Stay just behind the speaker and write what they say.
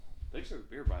Thanks for the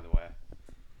beer, by the way.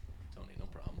 Tony, no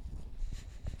problem.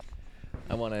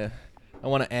 I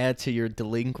want to add to your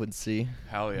delinquency.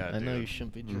 Hell yeah, I dude. know you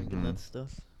shouldn't be drinking that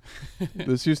stuff.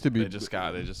 This used to be. They just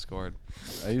scored.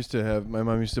 I used to have. My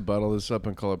mom used to bottle this up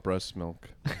and call it breast milk.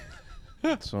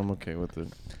 So I'm okay with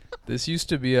it. This used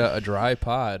to be a dry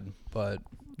pod, but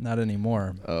not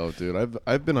anymore. Oh, dude,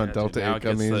 I've been on Yeah, Delta dude, now 8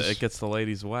 gummies. it gets the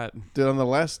ladies wet. Dude, on the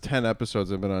last 10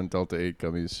 episodes, I've been on Delta 8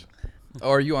 gummies. Oh,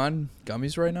 are you on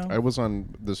gummies right now? I was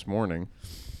on this morning.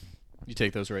 You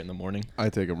take those right in the morning? I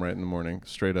take them right in the morning,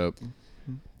 straight up.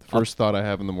 The first thought I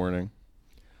have in the morning.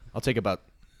 I'll take about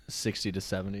 60 to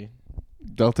 70.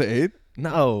 Delta 8?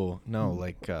 No,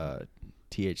 like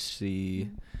THC,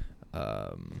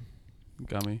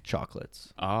 Gummy.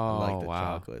 chocolates. Oh, I like the wow.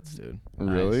 chocolates, dude.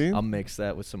 Really? I'll mix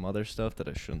that with some other stuff that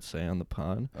I shouldn't say on the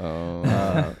pod. Oh.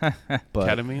 But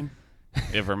Ketamine?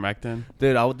 Ivermectin?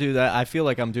 dude, I'll do that. I feel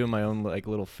like I'm doing my own like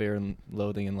little Fear and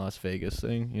Loathing in Las Vegas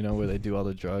thing, you know, where they do all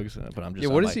the drugs. But I'm just yeah,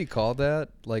 on what my, does he call that?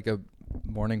 Like a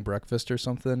morning breakfast or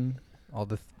something? All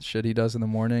the shit he does in the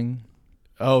morning?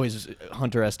 Oh, his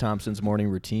Hunter S. Thompson's morning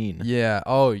routine. Yeah.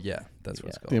 Oh, yeah. That's what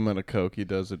it's The called. amount of coke he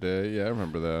does a day. Yeah, I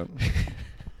remember that.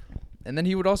 And then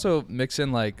he would also mix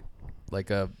in like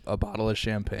a bottle of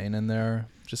champagne in there.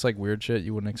 Just like weird shit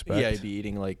you wouldn't expect. Yeah, he'd be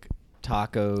eating like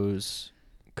tacos,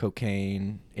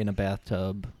 cocaine in a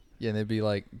bathtub. Yeah, and they'd be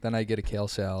like, then I get a kale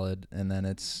salad, and then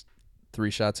it's 3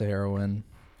 shots of heroin.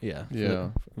 Yeah. Yeah.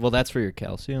 Well, that's for your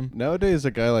calcium. Nowadays,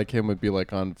 a guy like him would be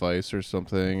like on Vice or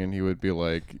something, and he would be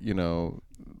like, you know,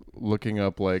 looking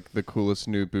up like the coolest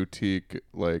new boutique,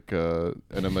 like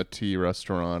enema tea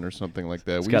restaurant or something like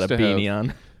that. He's got a beanie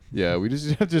on. Yeah, we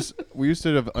used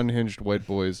to have unhinged white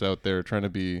boys out there trying to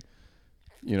be,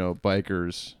 you know,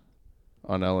 bikers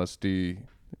on LSD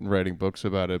and writing books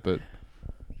about it, but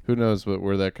who knows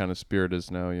where that kind of spirit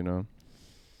is now, you know?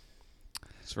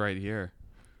 It's right here.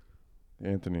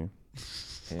 Anthony.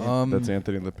 Um, That's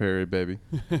Anthony LaPerry, baby.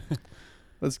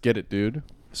 Let's get it, dude.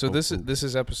 So this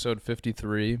is episode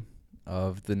 53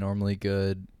 of the Normally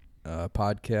Good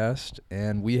podcast,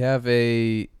 and we have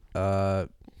a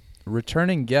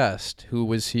returning guest who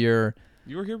was here.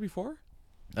 You were here before?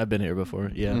 I've been here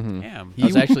before. Yeah. Mhm. Damn. I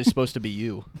was actually supposed to be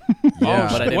you. Yeah.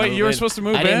 But I didn't Wait, move you were in. supposed to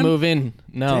move in? I didn't move in.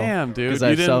 No. Damn, dude. Because You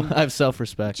I didn't. have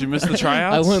self-respect. Did you miss the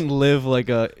tryouts? I wouldn't live like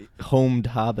a homed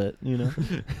hobbit, you know?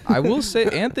 I will say,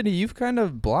 Anthony, you've kind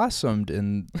of blossomed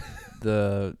in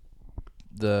the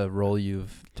role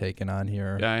you've taken on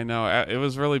here. Yeah, I know. It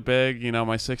was really big. You know,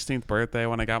 my 16th birthday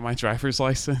when I got my driver's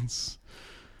license.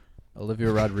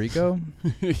 Olivia Rodrigo?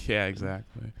 Yeah,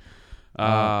 exactly.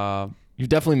 You've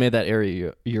definitely made that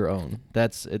area your own.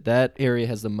 That area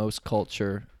has the most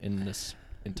culture in this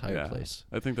entire Yeah. place.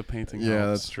 I think the painting. Yeah,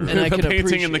 helps. that's true. And I the can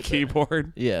painting and the appreciate that.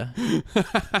 keyboard. Yeah. You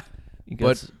But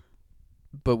guys-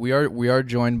 but we are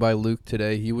joined by Luke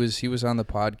today. He was on the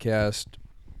podcast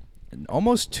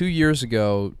almost 2 years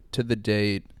ago to the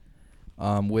date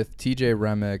with TJ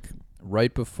Remick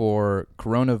right before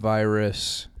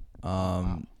coronavirus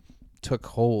took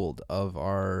hold of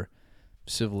our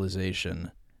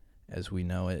civilization as we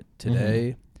know it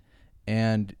today.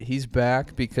 And he's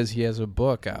back because he has a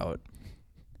book out.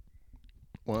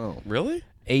 Wow. Really?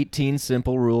 18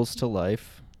 Simple Rules to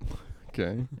Life.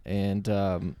 Okay.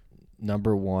 And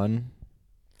number 1,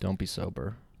 don't be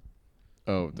sober.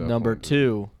 Oh, definitely. Number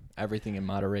 2, everything in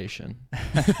moderation.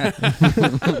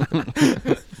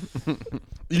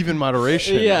 Even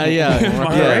moderation. Yeah.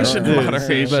 Moderation, Yeah.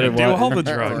 moderation. Better Do watch- all the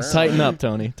drugs. Tighten up,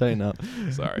 Tony. Tighten up.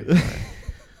 Sorry.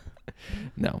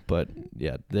 No, but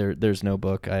yeah, there's no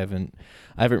book. I haven't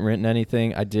written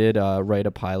anything. I did write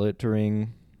a pilot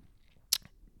during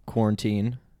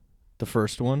quarantine, the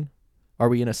first one. Are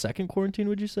we in a second quarantine,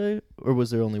 would you say? Or was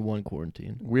there only one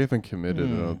quarantine? We haven't committed,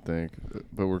 I don't think,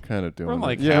 but we're kind of doing We're it.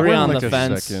 like yeah, we're in on like the a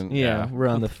fence. second. Yeah,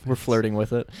 we're flirting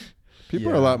with it.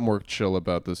 People are a lot more chill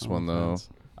about this one, though.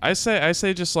 I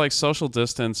say just like social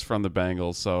distance from the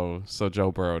Bengals, so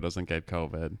Joe Burrow doesn't get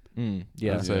COVID.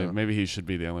 Yeah. I'd say Yeah. maybe he should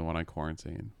be the only one on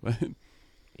quarantine. But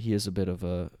He is a bit of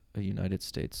a United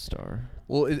States star.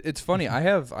 Well, it's funny. I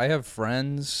have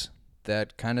friends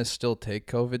that kind of still take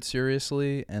COVID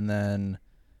seriously, and then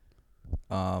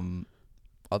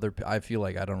I feel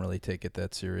like I don't really take it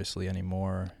that seriously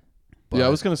anymore. Yeah, I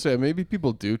But- was going to say, maybe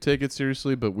people do take it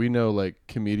seriously, but we know, like,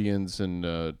 comedians and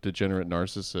degenerate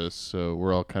narcissists, so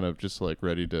we're all kind of just, like,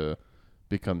 ready to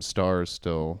become stars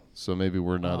still. So maybe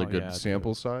we're not Oh, a good yeah,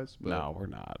 sample size. But no, we're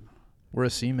not. We're a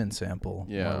semen sample.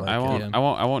 Yeah. more I like won't. it.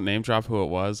 I won't name drop who it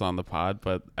was on the pod,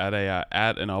 but at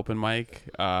an open mic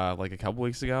like a couple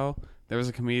weeks ago, there was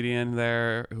a comedian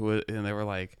there and they were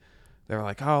like, they were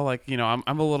like, oh, like, you know,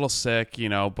 I'm a little sick, you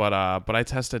know, but I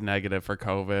tested negative for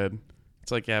COVID.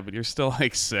 It's like, yeah, but you're still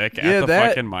like sick at the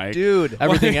fucking mic, dude.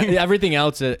 Everything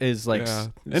else is like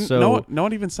and so. no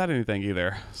one even said anything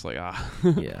either. It's like,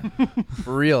 Yeah.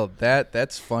 For real,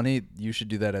 that's funny. You should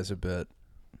do that as a bit.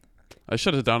 I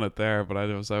should have done it there, but I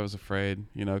was afraid,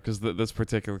 you know, because this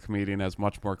particular comedian has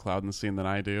much more clout in the scene than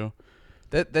I do.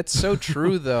 That's so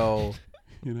true though.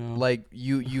 You know, Like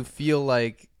you feel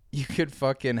like you could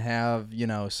fucking have, you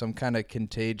know, some kind of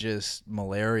contagious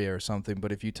malaria or something,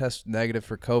 but if you test negative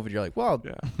for COVID, you're like, well,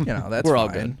 yeah, you know, that's We're all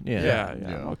fine. good. Yeah. yeah,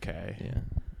 Yeah. I'm okay. Yeah.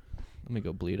 Let me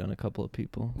go bleed on a couple of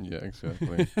people. Yeah,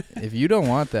 exactly. If you don't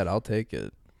want that, I'll take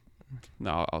it.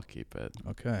 No, I'll keep it.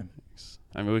 Okay.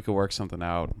 I mean, we could work something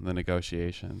out in the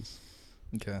negotiations.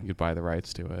 Okay. You could buy the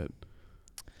rights to it.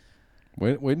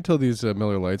 Wait until these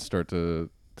Miller Lights start to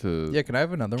Yeah, can I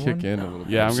have another kick one? in a little bit.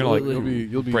 Yeah, I'm gonna like Absolutely.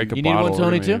 You'll be break a You need bottle. one,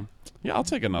 Tony, We're gonna- too? Yeah, I'll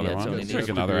take another Yeah, one. Tony I'll needs take one.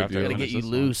 another Gotta after. get I Gotta finish get you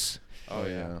this one. loose. Oh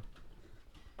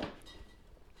yeah.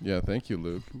 Yeah, thank you,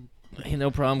 Luke. Hey,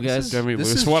 no problem, This guys. is- Get me This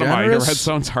loose. is What am I? Your generous. red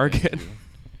zone target.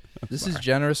 This is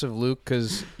generous of Luke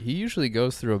because he usually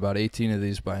goes through about 18 of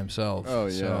these by himself. Oh,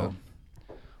 yeah. So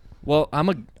Well, I'm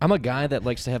a guy that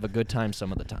likes to have a good time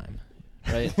some of the time,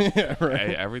 right? Yeah, right.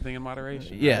 Hey, everything in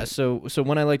moderation. Yeah. right? So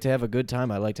when I like to have a good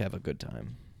time, I like to have a good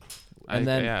time, and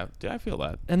then yeah, I feel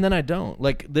that. and then I don't.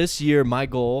 Like this year, my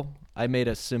goal, I made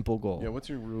a simple goal. Yeah, what's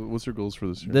your goals for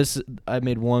this year? I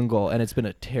made one goal, and it's been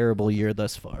a terrible year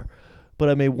thus far. But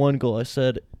I made one goal. I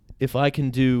said, if I can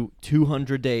do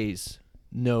 200 days,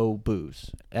 no booze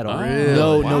at all, Really?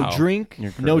 no Wow. drink,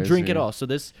 You're no drink crazy. at all.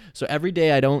 So every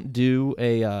day I don't do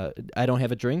I don't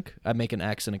have a drink. I make an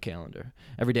X in a calendar.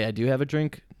 Every day I do have a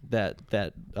drink. so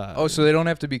they don't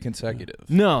have to be consecutive.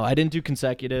 No, I didn't do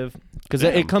consecutive because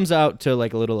Damn. it comes out to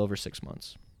like a little over 6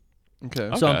 months. Okay.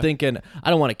 So I'm Okay. thinking,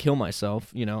 I don't want to kill myself.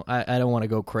 You know, I don't want to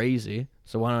go crazy.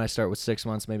 So why don't I start with 6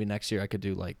 months? Maybe next year I could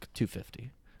do like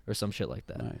 250 or some shit like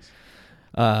that. Nice.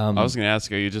 I I was gonna ask,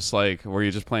 were you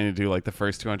just planning to do like the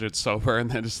first 200 sober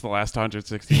and then just the last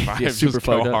 165 Yeah, super just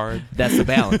go fucked up. hard? That's the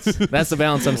balance. That's the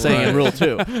balance I'm saying in rule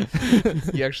 2.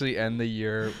 You actually end the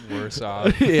year worse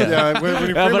off. Yeah, when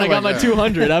you But frame I it got like my that.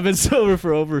 200. I've been sober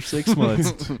for over 6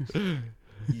 months.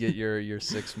 You get your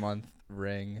 6-month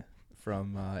ring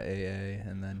from AA,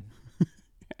 and then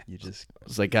you just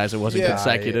It's like, guys, it wasn't Yeah.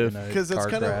 consecutive. die in a Because car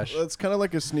crash. that's kind of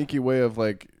like a sneaky way of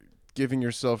like giving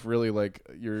yourself really like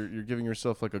you're giving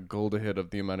yourself like a goal to hit of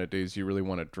the amount of days you really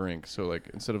want to drink. So like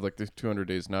instead of like the 200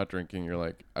 days not drinking, you're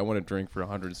like, I want to drink for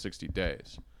 160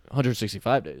 days,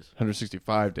 165 days.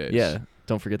 165 days. Yeah.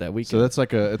 Don't forget that weekend. So that's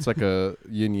like a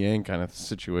yin yang kind of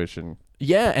situation.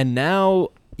 Yeah, and now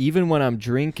even when I'm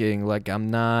drinking, like I'm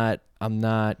not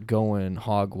going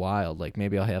hog wild. Like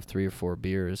maybe I'll have 3 or 4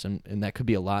 beers, and that could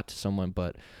be a lot to someone,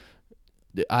 but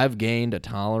I've gained a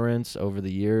tolerance over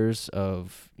the years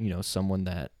of, you know, someone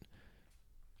that,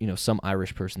 you know, some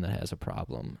Irish person that has a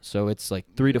problem. So it's like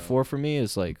 3 to 4 for me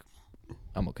is like,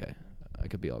 I'm okay. I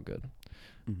could be all good.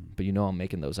 But you know I'm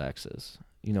making those X's.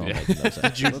 You know I'm Yeah. making those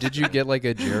X's. Did you get like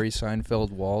a Jerry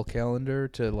Seinfeld wall calendar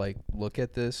to like look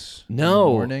at this in the No.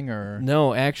 morning or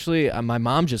No, actually, my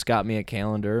mom just got me a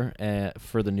calendar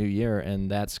for the new year, and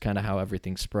that's kind of how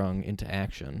everything sprung into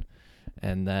action.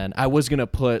 And then I was gonna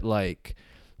put like,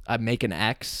 I make an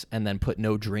X and then put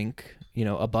no drink, you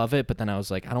know, above it. But then I was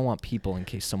like, I don't want people, in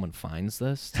case someone finds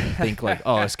this, to think like,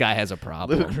 oh, this guy has a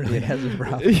problem. Luke really has a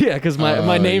problem? Yeah, because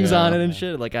my name's yeah. on it and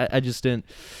shit. Like I just didn't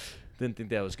think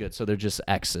that was good. So they're just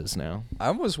X's now. I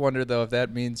almost wonder though if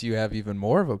that means you have even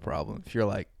more of a problem. If you're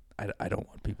like, I don't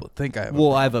want people to think I have.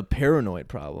 Well, I have a paranoid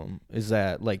problem. Is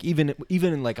that like even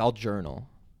in like I'll journal.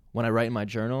 When I write in my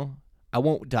journal, I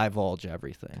won't divulge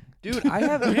everything. dude, I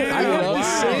have. Wow,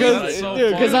 that's so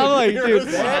Because I'm like, dude,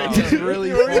 That's really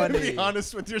You're gonna funny. be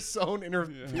honest with your own inner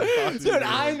dude,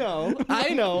 I know.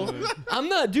 I'm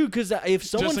not, dude. Because if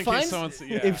someone in case finds, someone's-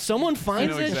 yeah. if someone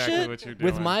finds know that exactly shit, what you're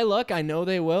with doing. my luck, I know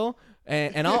they will.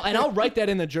 And I'll write that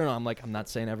in the journal. I'm like, I'm not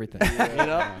saying everything. You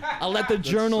know, I'll let the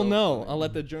journal so know. funny. I'll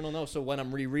let the journal know. So when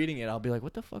I'm rereading it, I'll be like,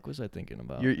 what the fuck was I thinking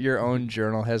about? Your own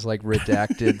journal has like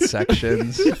redacted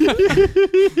sections.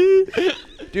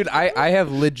 Dude, I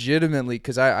have legitimately,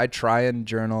 because I try and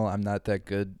journal. I'm not that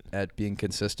good at being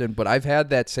consistent, but I've had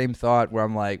that same thought where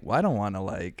I'm like, well, I don't want to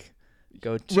like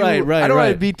go too. Right, I don't want to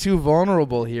right. be too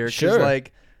vulnerable here. 'Cause, Sure.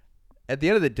 like, at the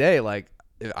end of the day, like,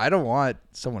 I don't want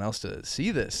someone else to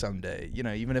see this someday. You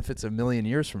know, even if it's a million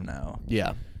years from now.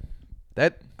 Yeah.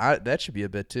 That should be a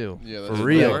bit too. Yeah, For that's-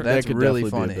 real. that That's could really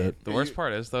definitely be a funny. bit. The worst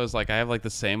part is though, is like I have like the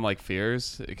same like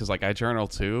fears because like I journal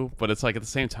too, but it's like at the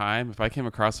same time, if I came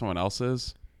across someone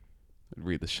else's,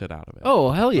 read the shit out of it.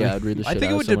 Oh hell yeah, I'd read the shit I think out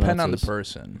it of would someone depend on the else's.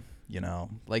 person.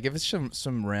 Like if it's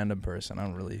some random person, I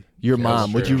don't really. Your care.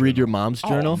 mom. Would you read your mom's Oh,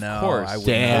 journal? of No, course. I would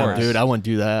Damn, not. dude, I wouldn't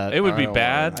do that. It would be I don't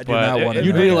bad, wanna- I do but not wanna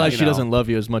You'd know. realize you she know. doesn't love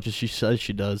you as much as she says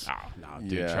she does. Oh, no,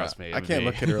 dude, Yeah. trust me. it I would can't be-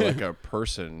 look at her like a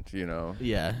person, you know.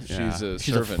 Yeah. She's a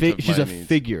She's servant of she's my a needs.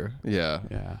 figure. Yeah.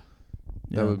 Yeah.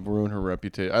 That would ruin her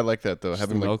reputation. I like that though. She's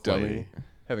Having the like milk lady.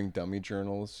 having dummy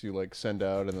journals you like send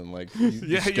out and then like you Yeah,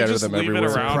 you scatter just them leave everywhere.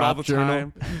 it around all Prop the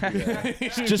journal. time.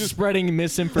 Just spreading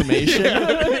misinformation.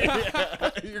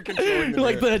 You're controlling the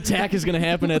Like the attack is gonna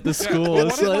happen at the school.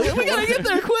 It's like we gotta get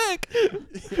there quick.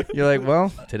 You're like,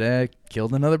 well, today I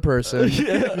killed another person.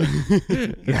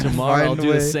 Tomorrow I'll find a do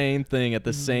the way. same thing at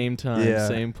the same time, Yeah.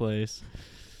 same place.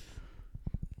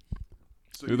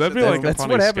 So Dude, you that'd said be like a That's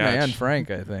funny what happened to sketch. Anne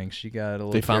Frank. I think she got a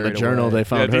little. They found the carried journal. away. They Yeah,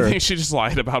 found do you her think she just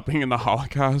lied about being in the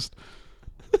Holocaust?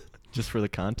 just for the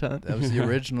content. That was the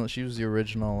original. She was the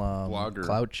original Blogger.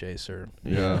 cloud chaser.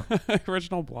 Yeah.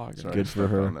 Original blogger. Sorry Good to for step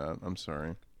her. on that. I'm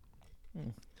sorry. I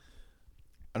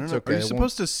don't It's know. okay, Are you it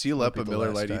supposed to seal won't up be a the Miller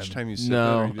last Lite time. each time you sip it? or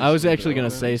No, you I was just leave actually it gonna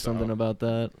open? say something about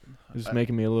that. It was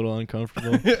making me a little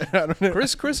uncomfortable. I don't know.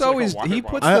 Chris like a always water he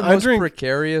bottle. puts I the most drink-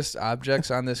 precarious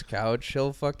objects on this couch.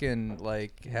 He'll fucking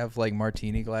like have like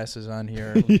martini glasses on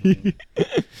here. He'll be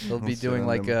I'll sit doing on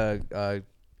like them. a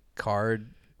card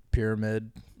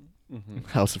pyramid.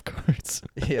 House of Cards.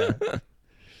 Yeah.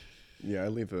 Yeah, I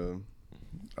leave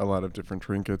a lot of different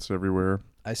trinkets everywhere.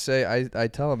 I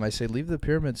tell him, I say, leave the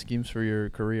pyramid schemes for your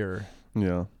career.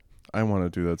 Yeah. I want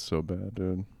to do that so bad,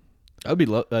 dude.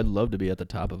 I'd love to be at the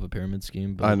top of a pyramid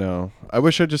scheme. But I know. I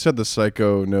wish I just had the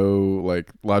psycho, no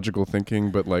like logical thinking,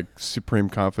 but like supreme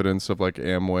confidence of like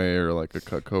Amway or like a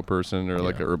Cutco person or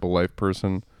like a Herbalife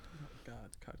person.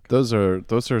 Those are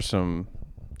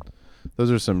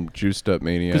some juiced up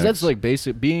maniacs. Because that's like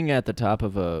being at the top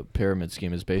of a pyramid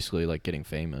scheme is basically like getting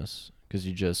famous. Because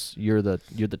you're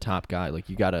the top guy. Like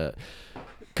you gotta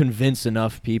convince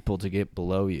enough people to get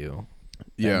below you.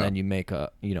 Yeah. And then you make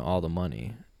all the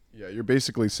money. Yeah, you're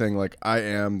basically saying like I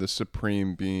am the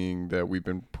supreme being that we've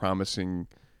been promising.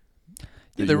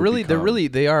 that you will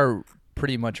become. They are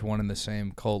pretty much one and the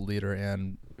same, cult leader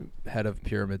and head of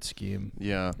pyramid scheme.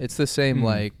 Yeah. It's the same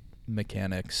like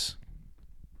mechanics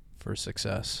for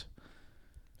success.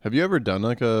 Have you ever done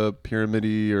like a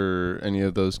pyramid-y or any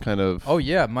of those kind of? Oh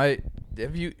yeah,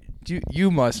 you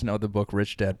must know the book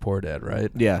Rich Dad Poor Dad, right?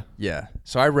 Yeah. Yeah.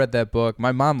 So I read that book.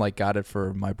 My mom like got it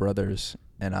for my brothers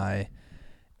and I.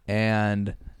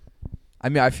 And I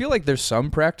mean, I feel like there's some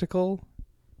practical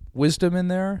wisdom in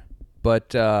there,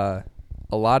 but a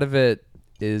lot of it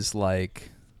is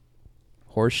like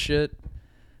horse shit,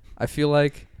 I feel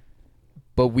like.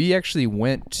 But we actually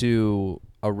went to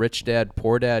a Rich Dad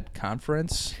Poor Dad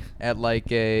conference at like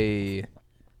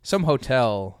some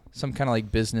hotel, some kind of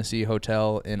like businessy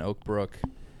hotel in Oak Brook,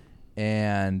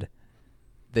 and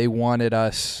they wanted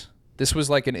us. This was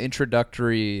like an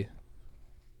introductory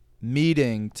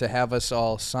meeting to have us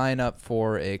all sign up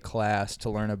for a class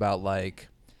to learn about like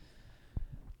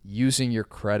using your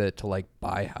credit to like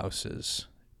buy houses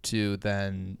to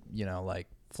then like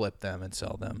flip them and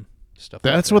sell them, stuff.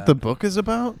 That's like what the that. book is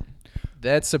about.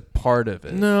 That's a part of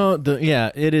it. No,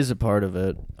 it is a part of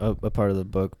it, a part of the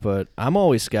book. But I'm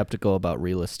always skeptical about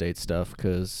real estate stuff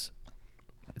because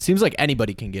it seems like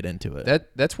anybody can get into it.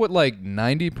 That's what like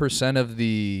 90% of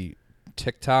the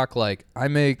TikTok, like I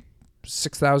make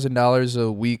 $6,000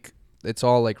 a week. It's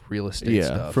all like real estate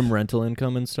stuff. From rental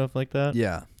income and stuff like that.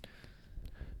 Yeah.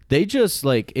 They just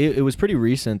like it was pretty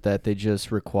recent that they just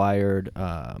required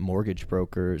mortgage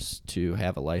brokers to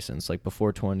have a license. Like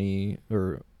before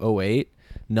 2008,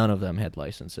 none of them had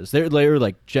licenses. They were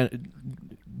like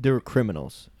they were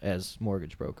criminals as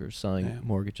mortgage brokers selling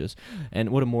mortgages. And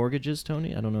what a mortgage is,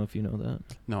 Tony? I don't know if you know that.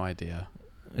 No idea.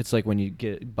 It's like when you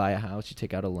buy a house, you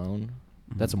take out a loan.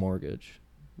 That's a mortgage.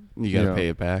 You gotta Yeah. pay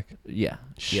it back. Yeah.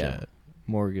 Yeah. Shit.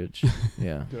 Mortgage.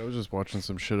 Yeah. Dude, I was just watching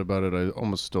some shit about it. I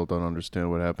almost still don't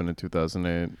understand what happened in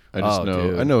 2008. I just Oh,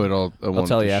 know. dude. I know it all. I'll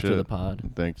tell you after the pod.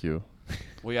 Thank you.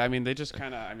 Well, yeah, I mean, they just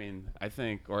kind of, I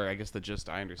think, or I guess the gist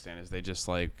I understand is they just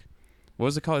like, what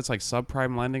was it called? It's like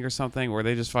subprime lending or something, where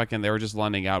they were just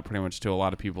lending out pretty much to a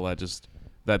lot of people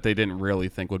that they didn't really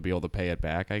think would be able to pay it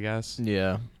back, I guess.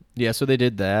 Yeah. Yeah, so they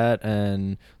did that,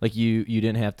 and like you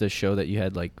didn't have to show that you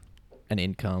had like an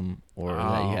income or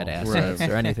that you had Oh, assets right.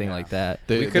 or anything like that.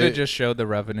 We could have just showed the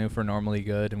revenue for Normally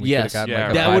Good, and we Yes, could have yeah,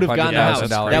 gotten like that would have gotten a Yeah, house. that's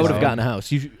That crazy. would have gotten a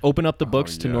house. You open up the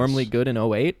books to yes. Normally Good in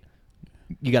 08,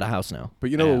 you got a house now. But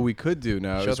you know Yeah. what we could do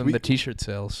now Show is them the T-shirt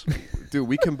sales. Dude,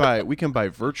 we can buy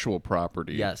virtual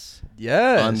property. Yes.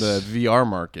 Yes. On the VR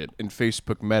market in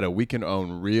Facebook Meta, we can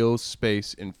own real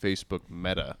space in Facebook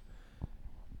Meta.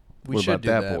 we what should about do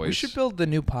that, that. We boys? should build the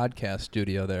new podcast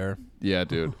studio there. Yeah,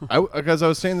 dude. Because I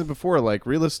was saying that before, like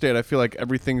real estate, I feel like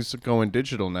everything's going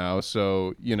digital now.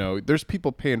 So there's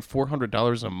people paying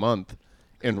 $400 a month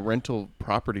in rental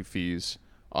property fees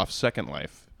off Second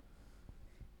Life.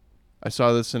 I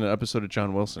saw this in an episode of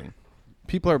John Wilson.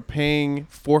 People are paying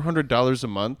 $400 a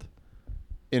month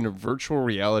in virtual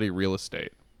reality real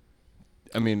estate.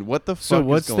 I mean, what the fuck So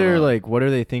what's is going their on? like? What are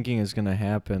they thinking is going to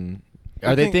happen? I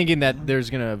Are they think- thinking that there's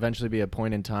going to eventually be a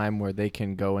point in time where they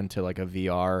can go into like a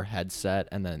VR headset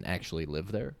and then actually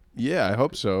live there? Yeah, I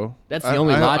hope so. That's the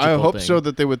only I logical hope thing. so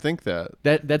that they would think that.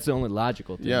 That's the only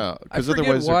logical thing. Yeah, I because forget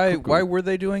otherwise they're cuckoo. why were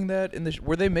they doing that?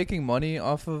 Were they making money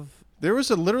off of? There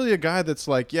was literally a guy that's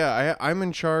like, yeah, I'm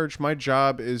in charge. My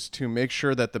job is to make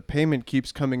sure that the payment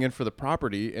keeps coming in for the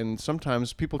property, and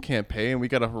sometimes people can't pay, and we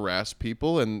got to harass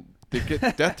people, and they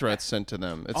get death threats sent to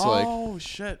them. It's like oh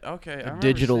shit. Okay. I A remember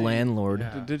digital seeing- landlord. Yeah.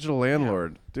 the digital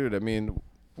landlord, dude. I mean,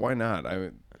 why not?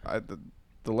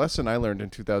 The lesson I learned in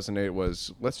 2008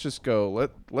 was let's just go.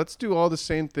 Let's do all the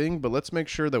same thing, but let's make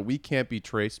sure that we can't be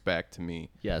traced back to me.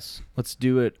 Yes. Let's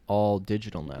do it all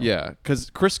digital now. Yeah,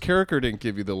 because Chris Carricker didn't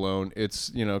give you the loan.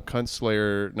 It's Cunt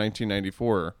Slayer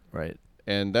 1994, Right.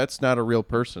 and that's not a real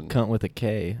person. Cunt with a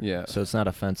K. Yeah. So it's not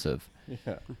offensive.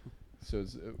 Yeah. So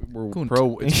we're Kunt.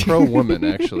 it's pro woman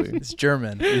actually. It's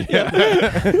German.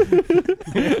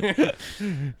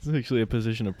 It's actually a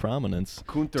position of prominence.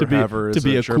 Kunterhaver to is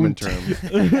be a a German Kunt.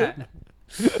 term.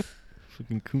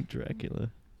 Fucking Kunt Dracula.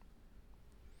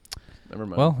 Never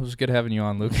mind. Well, it was good having you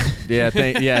on, Luke.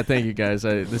 Thank you guys.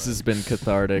 This has been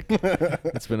cathartic.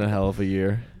 It's been a hell of a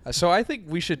year. So I think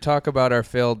we should talk about our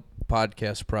failed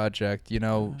podcast project.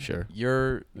 Sure.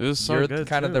 You're It was so you're good,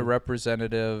 kind of the too.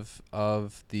 representative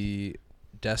of the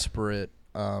Desperate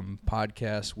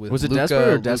podcast with Was it Luca, Desperate or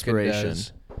Luke and Desperation?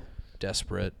 Des.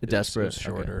 Desperate. Desperate. It's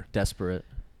shorter. Okay. Desperate.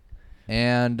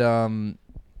 And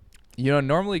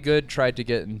Normally Good tried to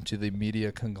get into the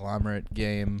media conglomerate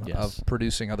game Yes. of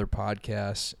producing other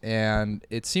podcasts, and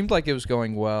it seemed like it was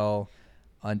going well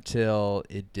until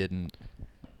it didn't.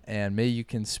 And maybe you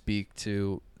can speak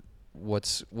to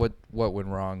what went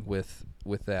wrong with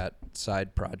that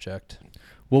side project.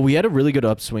 Well, we had a really good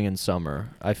upswing in summer.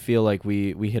 I feel like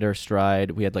we hit our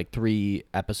stride. We had like 3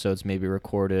 episodes maybe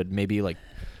recorded. Maybe like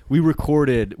we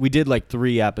did like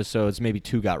 3 episodes. Maybe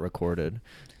 2 got recorded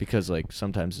because like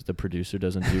sometimes the producer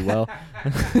doesn't do well.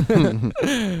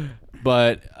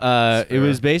 But it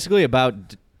was basically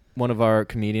about one of our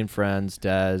comedian friends,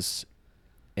 Des,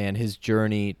 and his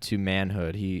journey to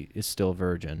manhood. He is still a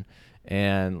virgin.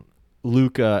 And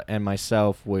Luca and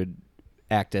myself would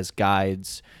act as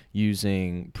guides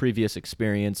using previous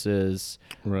experiences,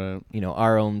 right.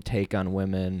 our own take on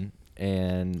women,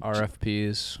 and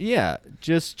RFPs. yeah,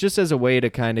 just as a way to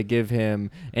kind of give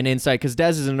him an insight, because Des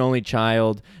is an only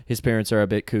child. His parents are a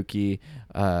bit kooky,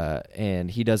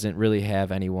 and he doesn't really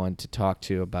have anyone to talk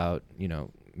to about,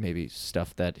 maybe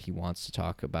stuff that he wants to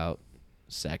talk about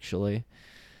sexually.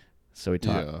 So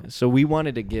So we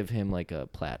wanted to give him like a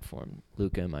platform,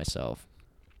 Luca and myself,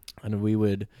 and we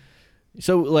would.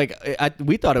 So like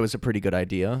we thought it was a pretty good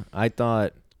idea. I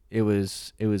thought it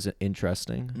was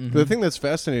interesting. Mm-hmm. The thing that's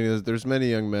fascinating is there's many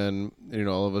young men,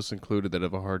 all of us included, that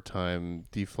have a hard time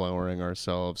deflowering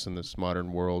ourselves in this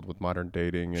modern world with modern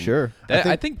dating. And Sure.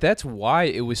 I think that's why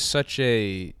it was such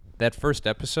that first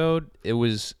episode. It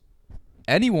was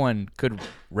anyone could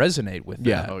resonate with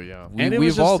Yeah. that. Oh yeah. And it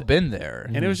We've was all just- been there.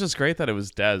 And it was just great that it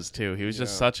was Des too. He was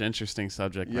just Yeah. such interesting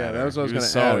subject Yeah, matter. that was what I was He gonna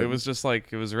so add. it was just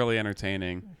like it was really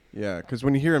entertaining. Yeah, because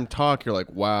when you hear him talk, you're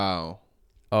like, wow,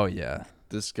 Oh yeah.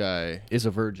 this guy. Is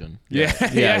a virgin. Yeah,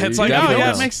 Yeah, it's you like definitely it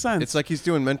know. makes sense. It's like he's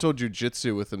doing mental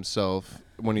jujitsu with himself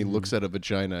when he looks at a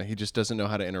vagina. He just doesn't know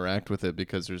how to interact with it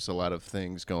because there's a lot of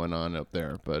things going on up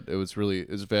there. But it was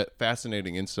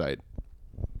fascinating insight.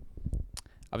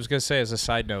 I was gonna say, as a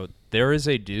side note, there is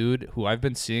a dude who I've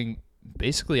been seeing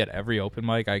basically at every open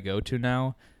mic I go to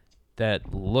now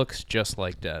that looks just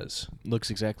like Des. Looks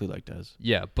exactly like Des.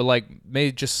 Yeah, but like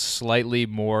maybe just slightly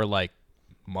more like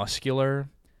muscular.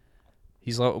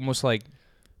 He's almost like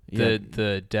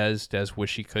the Des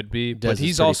wish he could be, Des but is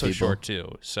he's pretty also feeble. short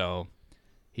too. So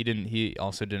he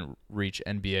also didn't reach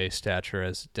NBA stature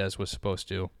as Des was supposed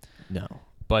to. No.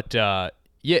 But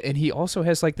yeah, and he also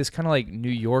has like this kind of like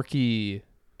New Yorkie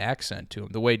accent to him.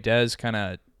 The way Des kind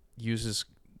of uses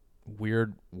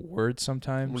weird words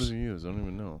sometimes. What does he use? I don't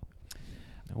even know.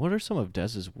 What are some of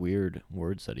Des's weird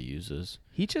words that he uses?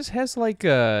 He just has like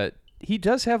he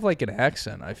does have like an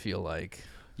accent, I feel like.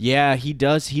 Yeah, he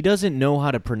does. He doesn't know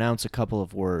how to pronounce a couple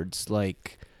of words.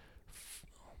 Like,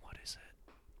 what is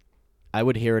it? I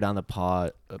would hear it on the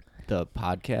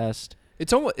podcast.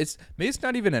 It's almost maybe it's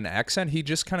not even an accent. He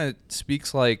just kind of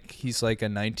speaks like he's like a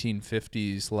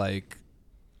 1950s like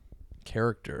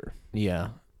character. Yeah.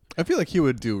 I feel like he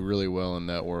would do really well in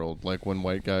that world, like when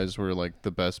white guys were like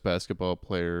the best basketball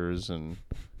players, and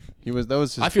that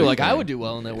was his I feel big like I thing. would do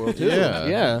well in that world too. Yeah.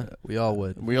 Yeah. We all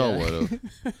would. We all would have.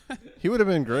 He would have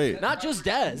been great. Not just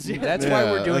Dez. That's Yeah,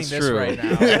 why we're doing that's this true. right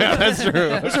now. Yeah, that's true.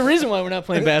 There's a reason why we're not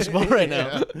playing basketball right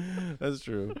now. That's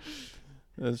true.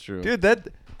 That's true. Dude,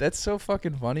 that's so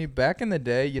fucking funny. Back in the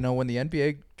day, you know, when the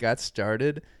NBA got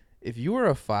started, if you were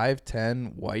a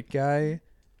 5'10" white guy,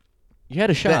 You had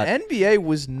a shot. the NBA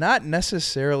was not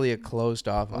necessarily a closed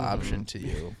off option to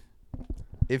you.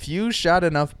 If you shot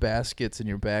enough baskets in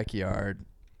your backyard,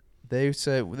 they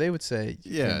would say,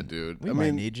 Yeah, dude. we I might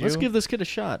mean, need you. Let's give this kid a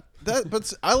shot.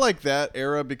 I like that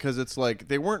era because it's like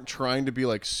they weren't trying to be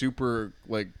like super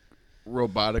like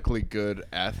robotically good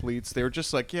athletes. They were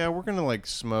just like, yeah, we're gonna like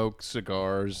smoke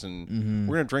cigars and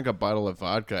we're gonna drink a bottle of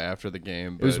vodka after the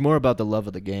game. It was but- more about the love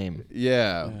of the game.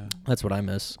 Yeah. That's what I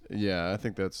miss. Yeah, I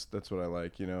think that's what I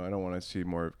like. You know, I don't want to see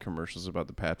more commercials about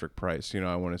the Patrick Price. You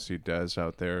know, I want to see Dez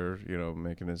out there, you know,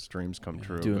 making his dreams come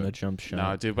true. Doing but- the jump shot.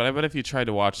 No, dude, but I bet if you tried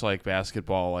to watch like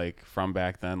basketball like from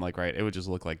back then, like right, it would just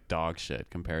look like dog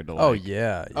shit compared to like oh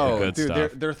yeah. Oh, good dude,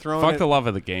 stuff. they're throwing fuck it- the love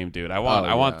of the game, dude. I want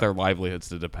Oh, yeah. their livelihoods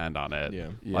to depend on it. Yeah.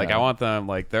 Like Yeah. I want them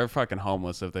like they're fucking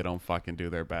homeless if they don't fucking do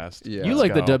their best. Yeah. You Let's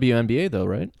like the go. WNBA though,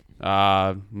 right?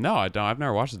 No, I don't. I've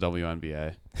never watched the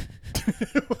WNBA.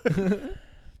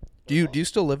 Do you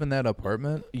still live in that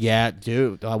apartment? Yeah,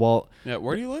 dude. Well, Yeah,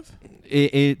 where do you live?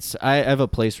 it's I have a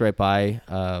place right by.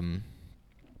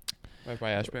 Right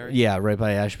by Ashbury. Yeah, right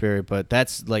by Ashbury. But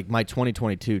that's like my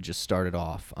 2022 just started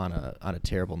off on a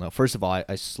terrible note. First of all,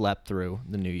 I slept through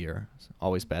the new year.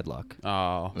 Always bad luck.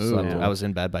 Oh. Ooh. Slept, Yeah. I was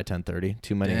in bed by 10:30.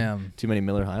 Too many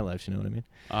Miller High Lifes. You know what I mean?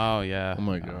 Oh yeah. Oh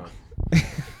my god.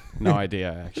 No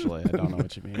idea actually. I don't know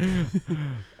what you mean.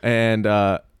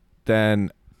 And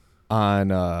then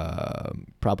on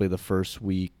probably the first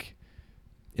week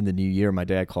in the new year, my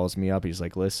dad calls me up. He's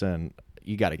like, "Listen,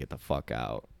 you got to get the fuck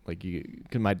out. Like,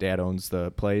 cause my dad owns the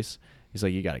place. He's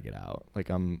like, you got to get out. Like,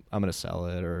 I'm gonna sell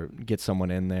it or get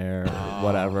someone in there or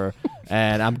whatever.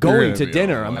 And I'm going gonna to be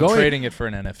dinner. all I'm right. going. trading it for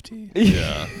an NFT.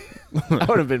 Yeah. I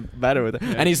would have been better with it.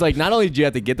 And he's like, not only do you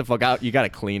have to get the fuck out, you got to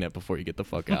clean it before you get the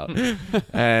fuck out.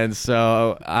 And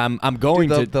so I'm going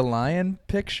Dude, to the lion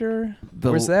picture.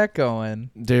 Where's that going?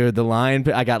 Dude, the lion.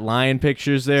 I got lion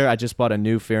pictures there. I just bought a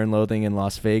new Fear and Loathing in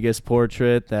Las Vegas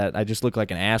portrait that I just look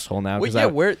like an asshole now. Wait, 'cause yeah, I-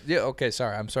 where? Yeah, okay,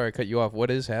 sorry. I'm sorry to cut you off. What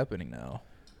is happening now?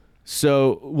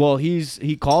 So, well,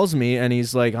 he calls me and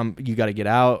he's like, you got to get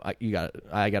out.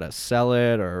 I got to sell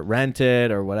it or rent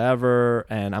it or whatever.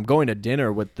 And I'm going to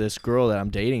dinner with this girl that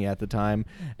I'm dating at the time.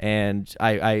 And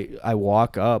I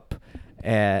walk up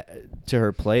to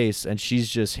her place and she's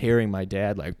just hearing my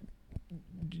dad like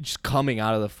just coming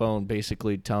out of the phone,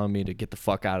 basically telling me to get the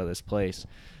fuck out of this place.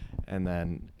 And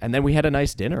then we had a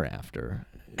nice dinner after.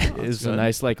 It was a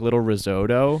nice like little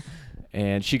risotto.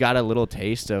 And she got a little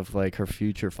taste of like her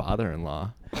future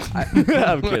father-in-law.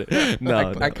 I'm kidding.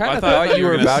 No, I kind I of thought thought you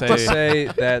were gonna about to say-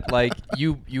 say that like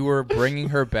you were bringing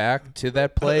her back to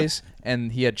that place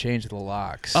and he had changed the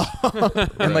locks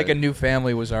and like a new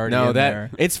family was already in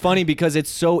there. It's funny because it's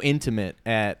so intimate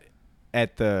at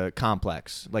the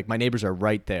complex. Like my neighbors are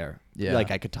right there. Yeah.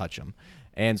 Like I could touch them.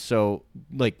 And so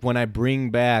like when I bring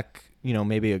back, you know,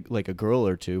 maybe a girl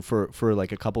or two for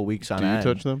like a couple weeks on Do you end.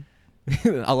 touch them?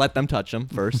 I'll let them touch them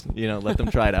first, you know, let them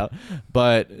try it out.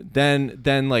 But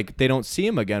then like they don't see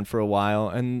him again for a while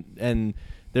and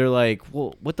they're like,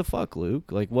 "Well, what the fuck,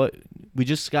 Luke? Like what? We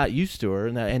just got used to her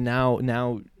and now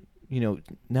you know,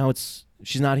 now it's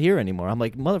she's not here anymore." I'm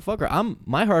like, "Motherfucker,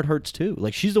 my heart hurts too.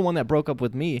 Like she's the one that broke up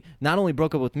with me. Not only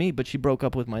broke up with me, but she broke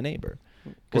up with my neighbor."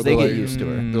 Because Or they they're get like- used to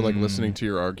her. They're like listening to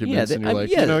your arguments, they- and you're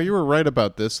like, yeah. you know, you were right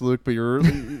about this, Luke, but you're,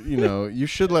 you know, you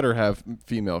should let her have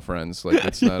female friends. Like,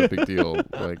 it's not a big deal.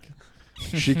 Like,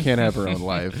 she can't have her own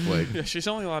life. Like, Yeah, she's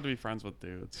only allowed to be friends with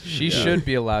dudes. She should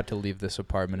be allowed to leave this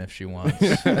apartment if she wants.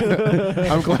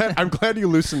 I'm glad you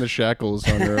loosened the shackles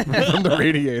on her from the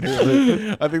radiator.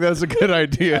 Like, I think that's a good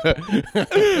idea.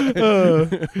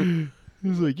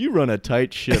 He's like, "You run a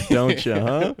tight ship, don't you,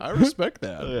 huh?" I respect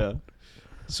that. Yeah.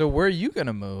 So where are you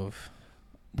gonna move?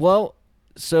 Well,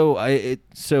 so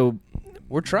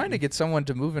We're trying to get someone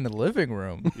to move into the living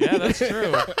room. Yeah, that's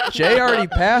true. Jay already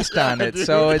passed on it,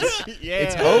 so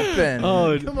it's open.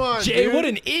 Oh, Come on, Jay, dude. what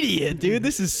an idiot, dude!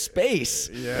 This is space.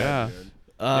 Yeah.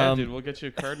 Yeah, dude, we'll get you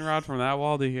a curtain rod from that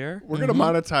wall to here. We're gonna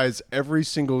monetize every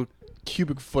single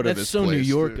cubic foot of That's this so place. New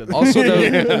York dude. of Also,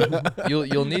 though,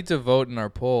 you'll need to vote in our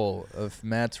poll if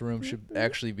Matt's room should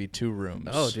actually be 2 rooms.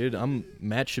 Oh, dude,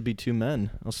 Matt should be 2 men.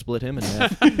 I'll split him in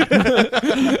half.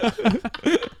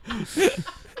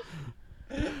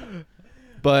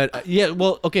 But yeah,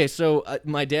 well, okay. So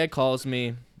my dad calls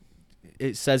me.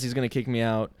 It says he's gonna kick me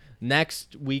out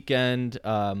next weekend.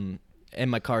 And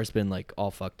my car's been like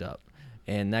all fucked up.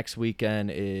 And next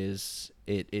weekend is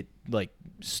it like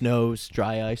snows,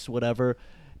 dry ice, whatever.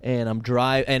 And I'm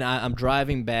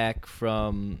driving back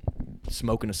from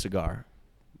smoking a cigar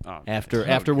Oh,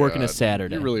 after working a God.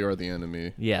 Saturday. You really are the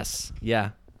enemy. Yes.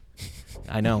 Yeah.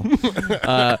 I know.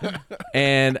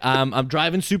 And I'm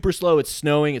driving super slow. It's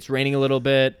snowing. It's raining a little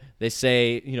bit. They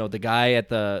say, the guy at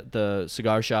the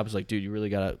cigar shop is like, dude, you really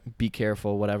got to be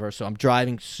careful, whatever. So I'm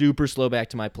driving super slow back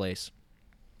to my place.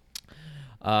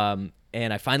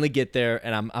 And I finally get there,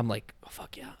 and I'm like, oh,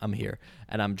 fuck yeah, I'm here.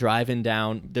 And I'm driving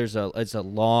down. It's a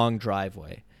long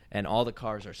driveway, and all the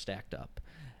cars are stacked up.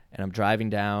 And I'm driving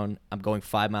down. I'm going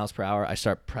 5 miles per hour. I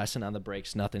start pressing on the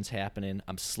brakes. Nothing's happening.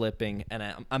 I'm slipping, and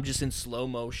I'm just in slow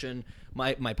motion.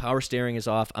 My power steering is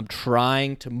off. I'm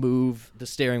trying to move the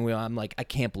steering wheel. I'm like, I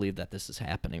can't believe that this is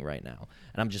happening right now.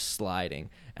 And I'm just sliding,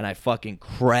 and I fucking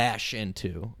crash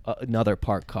into another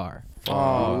parked car.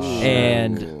 Oh,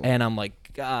 And I'm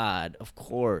like, God, of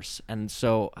course. And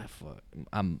so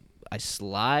I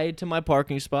slide to my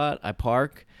parking spot. I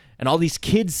park, and all these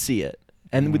kids see it.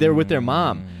 And they're with their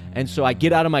mom. And so I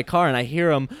get out of my car and I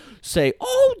hear them say,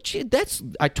 oh, gee,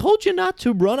 I told you not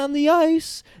to run on the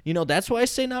ice. That's why I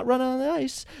say not run on the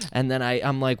ice. And then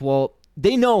I'm like, well,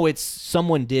 they know it's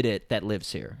someone did it that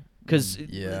lives here.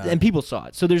 And people saw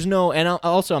it. So there's no, and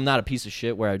also I'm not a piece of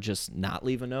shit where I just not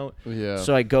leave a note. Yeah.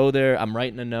 So I go there, I'm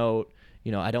writing a note.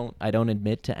 I don't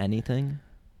admit to anything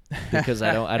because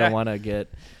I don't want to get,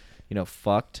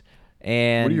 fucked.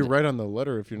 And What do you write on the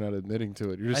letter if you're not admitting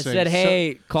to it? You're just I saying, said,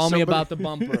 hey, call me somebody- about the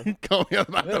bumper. call me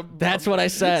about the That's bumper. what I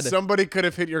said. Somebody could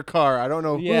have hit your car. I don't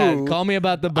know Yeah, who. call me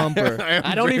about the bumper.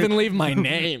 I don't even leave my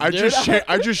name. I dude.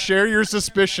 just share your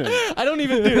suspicion. I don't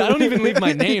even leave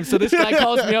my name. So this guy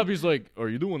calls me up. He's like, "Are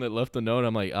you the one that left the note?"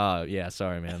 I'm like, yeah,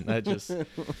 sorry, man.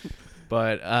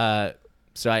 But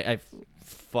so I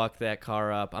fucked that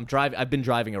car up. I've been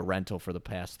driving a rental for the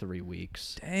past 3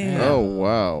 weeks. Damn. Oh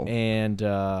wow. And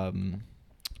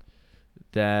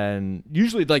then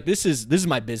usually like this is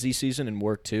my busy season in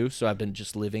work too, so I've been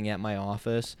just living at my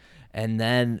office. And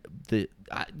then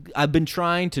I've been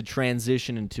trying to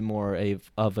transition into more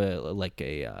of a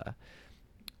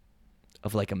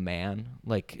man,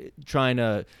 like trying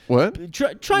to What?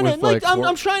 trying to With, like like,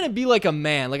 I'm trying to be like a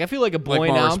man. Like I feel like a boy Like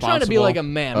more now. I'm trying to be responsible? like a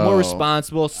man, Oh. more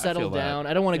responsible, settle feel that. down.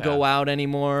 I don't want to Yeah. go out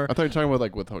anymore. I thought you were talking about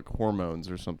like with like hormones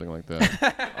or something like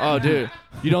that. Oh, dude,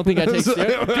 you don't think I take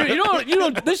steroids? Dude, you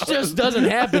don't. This just doesn't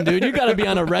happen, dude. You got to be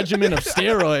on a regimen of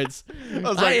steroids.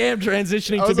 I am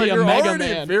transitioning I to was be like, a you're mega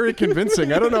already man. very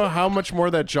convincing. I don't know how much more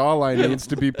that jawline needs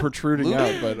to be protruding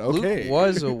out, but okay. Luke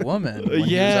was a woman when he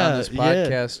was Yeah, on this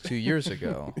podcast 2 years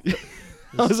ago.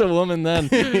 I was a woman then.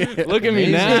 Look at me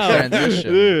Amazing now,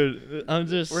 transition. dude. I'm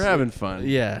just. We're having fun.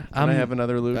 Yeah, Can I have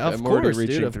another Luke? Of I'm already course,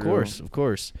 reaching dude. Of through.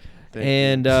 course. Thank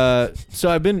And so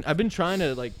I've been trying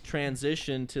to like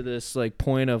transition to this like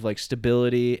point of like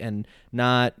stability and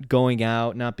not going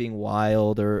out, not being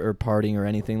wild or partying or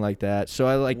anything like that. So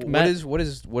I like What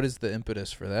is the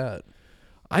impetus for that?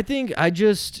 I think I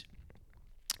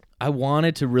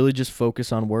wanted to really just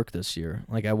focus on work this year.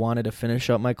 Like I wanted to finish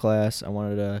up my class. I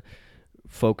wanted to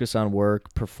focus on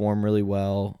work, perform really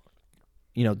well,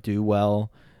 do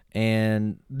well.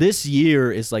 And this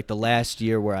year is like the last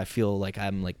year where I feel like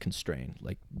I'm like constrained.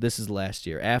 Like this is the last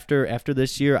year. After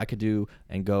this year, I could do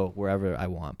and go wherever I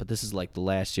want. But this is like the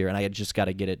last year, and I just got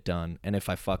to get it done. And if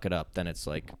I fuck it up, then it's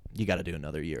like you got to do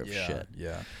another year of shit.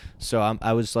 Yeah. So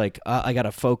I was like, I got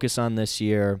to focus on this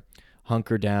year,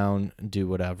 hunker down, do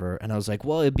whatever. And I was like,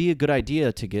 well, it'd be a good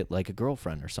idea to get like a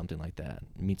girlfriend or something like that,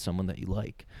 meet someone that you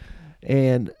like.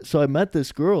 And so I met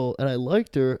this girl and I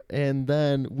liked her, and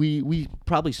then we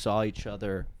probably saw each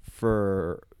other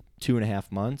for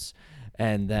 2.5 months,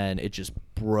 and then it just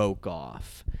broke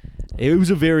off. It was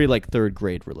a very like third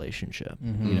grade relationship.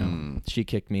 She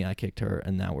kicked me, I kicked her,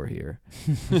 and now we're here.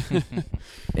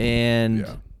 And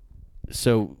Yeah.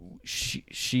 so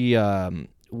she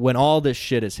when all this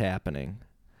shit is happening,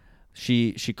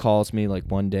 she calls me like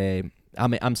one day.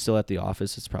 I'm still at the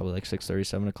office. It's probably like 6:30,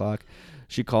 7 o'clock.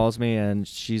 She calls me and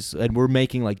we're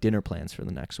making like dinner plans for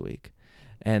the next week.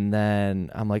 And then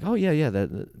I'm like, oh yeah,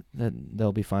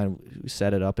 that'll be fine. We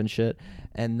set it up and shit.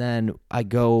 And then I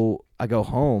I go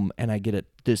home and I get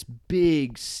this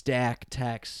big stack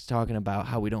text talking about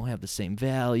how we don't have the same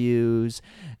values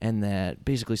and that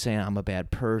basically saying I'm a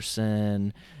bad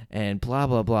person and blah,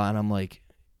 blah, blah. And I'm like,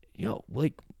 yo,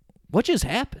 like, what just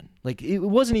happened? Like, it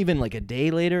wasn't even like a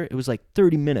day later. It was like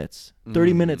 30 minutes.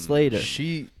 30 minutes later.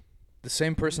 The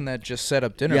same person that just set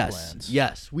up dinner plans.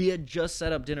 Yes. We had just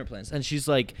set up dinner plans. And she's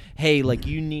like, hey, like,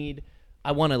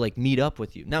 I want to, like, meet up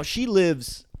with you. Now, she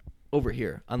lives over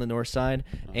here on the north side,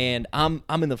 and I'm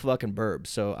in the fucking burbs.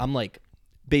 So I'm, like,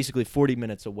 basically 40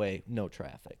 minutes away, no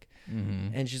traffic. Mm-hmm.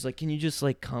 And she's like, can you just,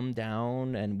 like, come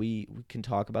down and we can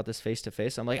talk about this face to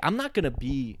face? I'm like, I'm not going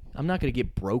to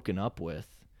get broken up with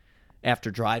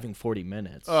after driving 40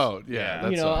 minutes. Oh, yeah.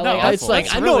 That's you know, No, like, it's like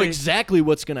that's I know really- exactly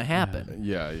what's gonna happen.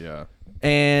 yeah.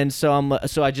 And so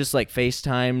I just like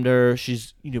FaceTimed her.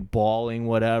 She's bawling,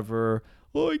 whatever.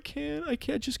 Oh, I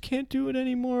just can't do it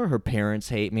anymore. Her parents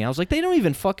hate me. I was like, they don't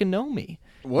even fucking know me.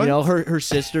 What? You know, her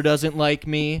sister doesn't like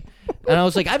me, and I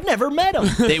was like, I've never met them.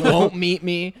 They won't meet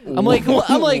me. I'm like,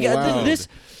 Wow. this,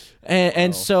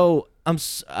 and so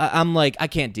I'm like, I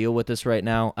can't deal with this right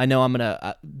now. I know I'm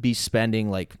gonna be spending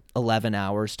like 11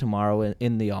 hours tomorrow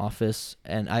in the office,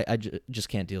 and I just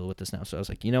can't deal with this now. So I was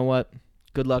like, you know what?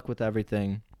 Good luck with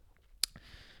everything.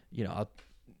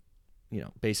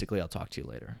 Basically, I'll talk to you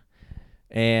later.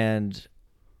 And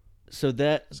so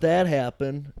that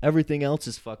happened. Everything else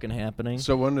is fucking happening.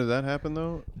 So when did that happen,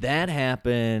 though? That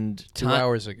happened 2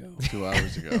 hours ago. 2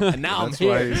 hours ago. And now That's I'm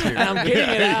why here. he's here. And I'm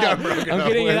getting it out. broken I'm up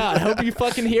getting with. it out. I hope you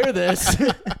fucking hear this.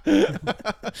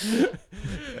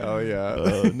 Oh,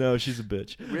 yeah. No, she's a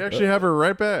bitch. We actually have her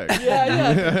right back.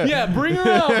 Yeah, bring her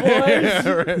out, boys. Yeah,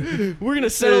 right. We're gonna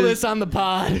settle this on the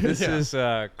pod. This is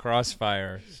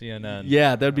Crossfire CNN.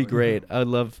 Yeah, that'd be great. I'd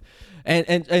love,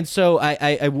 and so I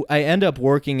end up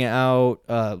working out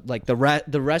like the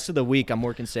rest of the week. I'm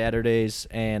working Saturdays,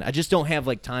 and I just don't have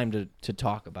like time to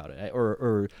talk about it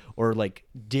or like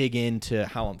dig into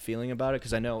how I'm feeling about it,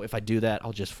 because I know if I do that,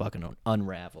 I'll just fucking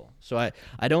unravel. So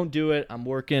I don't do it. I'm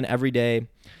working every day.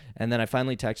 And then I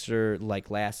finally texted her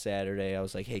like last Saturday. I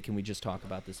was like, hey, can we just talk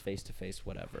about this face to face,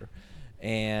 whatever.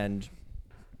 And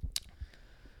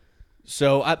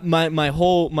so my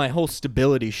whole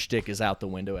stability shtick is out the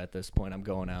window at this point. I'm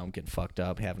going out, I'm getting fucked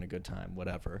up, having a good time,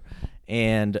 whatever.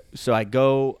 And so I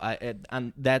go.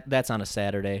 That's on a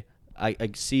Saturday. I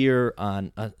see her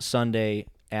on a Sunday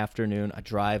afternoon. I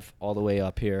drive all the way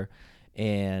up here,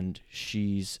 and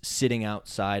she's sitting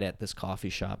outside at this coffee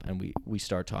shop, and we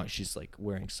start talking. She's like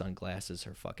wearing sunglasses,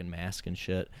 her fucking mask and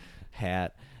shit,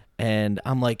 hat, and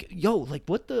I'm like, yo, like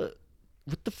what the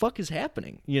fuck is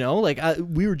happening? You know, like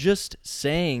we were just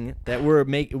saying that we're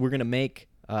gonna make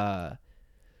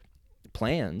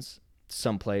plans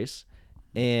someplace,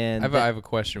 and I have a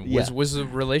question. Yeah. Was the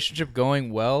relationship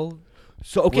going well?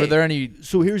 so okay. Were there any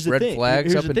So here's the red thing.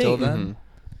 flags Here's up the until thing. then?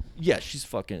 Yeah, she's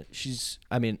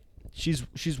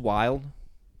wild.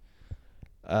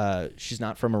 She's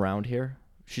not from around here.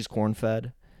 She's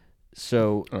corn-fed.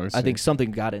 So Oh, I I see. think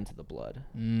something got into the blood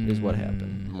is what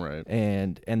happened. Right.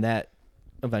 And that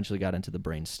eventually got into the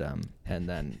brainstem, and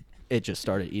then it just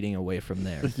started eating away from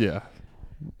there. Yeah.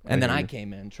 And then hear I you.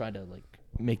 came in, tried to like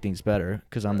make things better,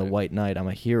 because I'm the Right. white knight. I'm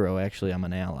a hero. Actually, I'm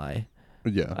an ally.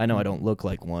 Yeah. I know I don't look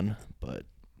like one, but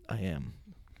I am.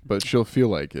 But she'll feel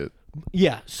like it.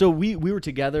 Yeah. So we were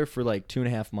together for like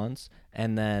 2.5 months,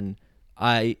 and then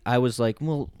I was like,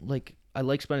 well, like I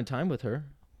like spending time with her.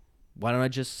 Why don't I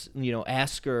just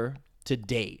ask her to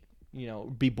date?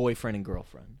 Be boyfriend and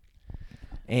girlfriend.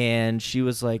 And she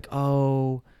was like,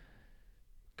 oh,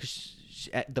 because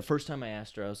the first time I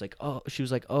asked her, I was like, oh, she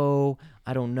was like, oh,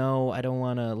 I don't know, I don't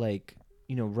want to like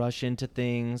rush into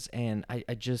things, and I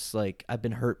just like I've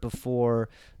been hurt before,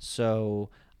 so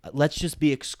let's just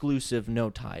be exclusive, no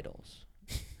titles.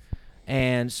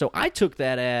 And so I took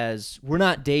that as we're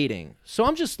not dating. So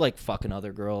I'm just like fucking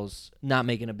other girls, not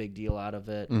making a big deal out of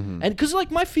it. And because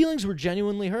like my feelings were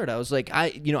genuinely hurt. I was like,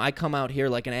 I come out here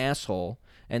like an asshole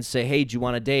and say, hey, do you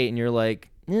want to date? And you're like,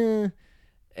 and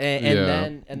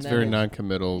then it's then very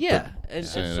non-committal. yeah. but And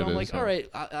saying so it I'm is, like, huh? all right.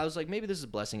 I was like, maybe this is a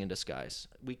blessing in disguise.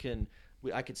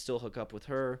 I could still hook up with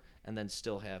her and then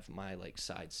still have my like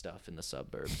side stuff in the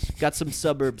suburbs. Got some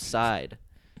suburb side.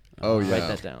 Oh yeah. Write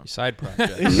that down. Side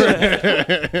project.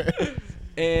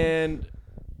 And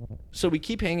so we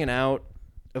keep hanging out.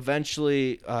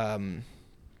 Eventually,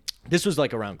 this was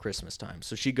like around Christmas time.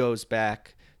 So she goes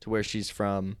back to where she's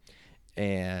from,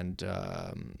 and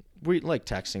we like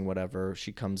texting, whatever.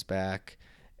 She comes back,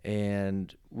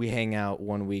 and we hang out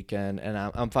one weekend. And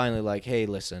I'm finally like, hey,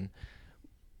 listen.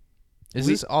 Is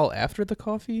this all after the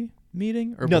coffee?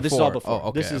 meeting or no, before? this is all before. Oh,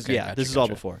 okay. This is okay, yeah, gotcha, this is all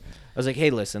gotcha. before. I was like, hey,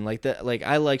 listen, like that, like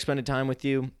I like spending time with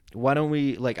you. Why don't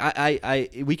we like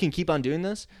we can keep on doing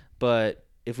this, but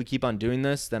if we keep on doing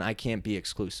this, then I can't be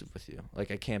exclusive with you. Like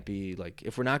I can't be like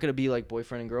if we're not gonna be like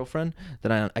boyfriend and girlfriend,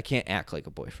 then I can't act like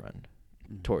a boyfriend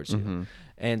towards you. Mm-hmm.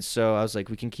 And so I was like,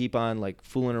 we can keep on like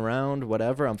fooling around,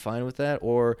 whatever. I'm fine with that,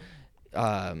 or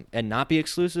and not be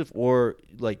exclusive, or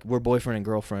like we're boyfriend and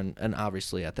girlfriend, and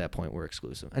obviously at that point we're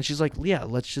exclusive. And she's like, yeah,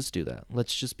 let's just do that.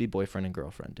 Let's just be boyfriend and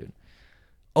girlfriend, dude.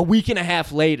 A week and a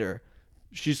half later,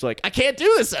 she's like, I can't do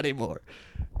this anymore.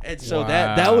 And so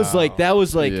that was like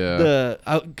Yeah. the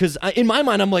because in my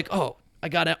mind I'm like, oh, I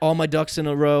got all my ducks in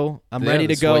a row. I'm ready to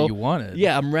that's go. what you wanted.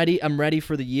 Yeah, I'm ready. I'm ready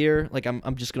for the year. Like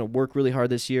I'm just gonna work really hard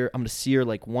this year. I'm gonna see her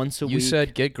like once a week. You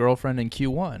said get girlfriend in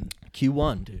Q1.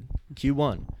 Q1, dude.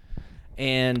 Q1.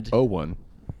 And Oh, one.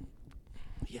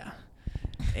 yeah.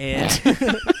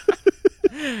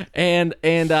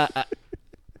 And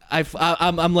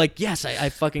I'm like, yes, I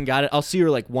fucking got it. I'll see her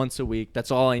like once a week.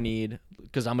 That's all I need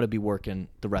because I'm gonna be working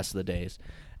the rest of the days,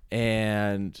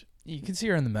 and You can see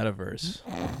her in the metaverse.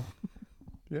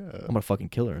 Yeah. I'm gonna fucking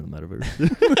kill her in the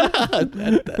metaverse.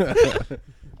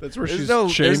 That's where There's she's no,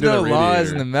 chained there's to the no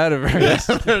laws in the radiator.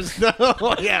 metaverse. There's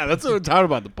no. Yeah, that's what I'm talking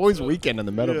about. The boys' weekend in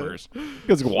the metaverse.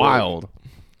 It's wild.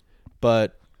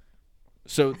 But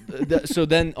so so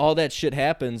then all that shit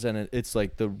happens, and it's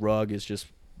like the rug is just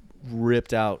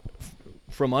ripped out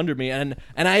from under me, and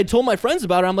I had told my friends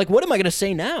about it. I'm like, what am I gonna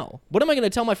say now? What am I gonna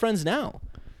tell my friends now?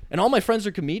 And all my friends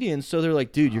are comedians, so they're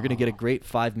like, dude, you're gonna get a great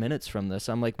 5 minutes from this.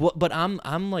 I'm like, what? But I'm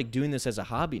like doing this as a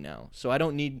hobby now, so I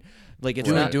don't need like it's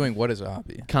not doing what is a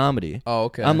hobby? comedy. Oh,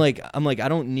 okay. I'm like I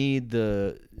don't need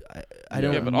the I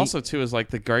don't. Yeah, but need- also too is like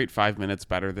the great 5 minutes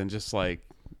better than just like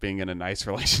being in a nice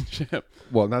relationship.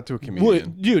 Well, not to a Well,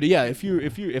 comedian. dude, yeah.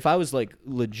 If I was like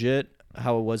legit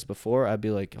how it was before, I'd be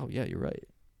like, oh yeah, you're right.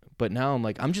 But now I'm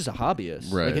like, I'm just a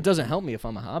hobbyist. Right. Like it doesn't help me if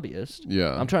I'm a hobbyist.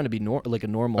 Yeah. I'm trying to be like a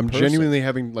normal. I'm person. genuinely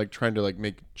trying to like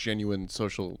make genuine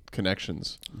social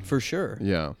connections. for sure.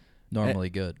 Yeah. normally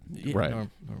good. Yeah, Right.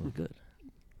 Normal good.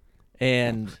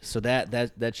 And so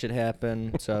that shit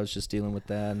happened. So I was just dealing with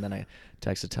that, and then I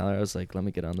texted Tyler. I was like, let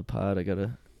me get on the pod. I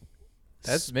gotta.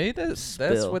 That's maybe that's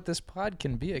Spill. what this pod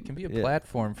can be. It can be a Yeah.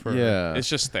 platform for Yeah. It's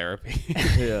just therapy.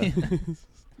 Yeah.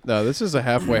 No, this is a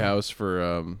halfway house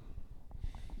for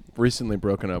recently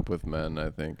broken up with men,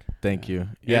 I think. Thank you.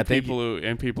 Yeah, Yeah. Thank people you.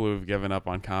 who have given up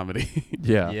on comedy.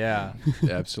 Yeah. Yeah.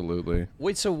 Absolutely.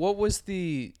 Wait, so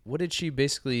what did she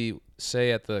basically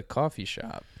say at the coffee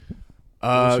shop?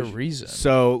 What was her reason?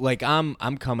 So like I'm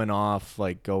coming off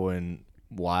like going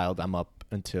wild. I'm up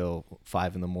until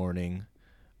 5 a.m.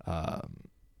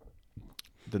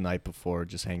 The night before,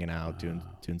 just hanging out, doing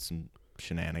some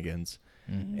shenanigans,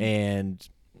 Mhm. and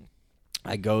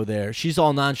I go there. She's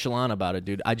all nonchalant about it,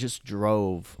 dude. I just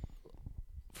drove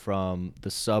from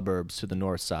the suburbs to the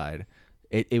north side.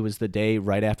 It was the day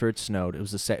right after it snowed. It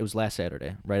was last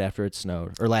Saturday, right after it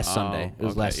snowed, or last Sunday. It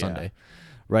was okay, last yeah. Sunday,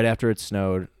 right after it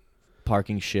snowed.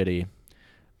 Parking shitty.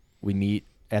 We meet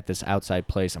at this outside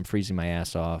place. I'm freezing my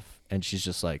ass off, and she's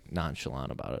just like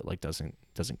nonchalant about it, like doesn't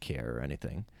care or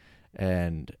anything.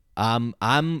 And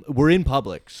we're in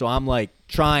public, so I'm like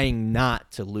trying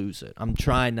not to lose it. I'm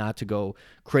trying not to go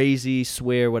crazy,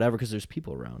 swear, whatever, because there's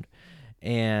people around.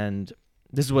 And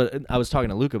this is what I was talking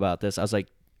to Luke about. This I was like,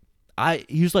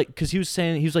 he was like, you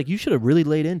should have really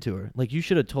laid into her. Like you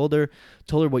should have told her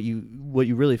what you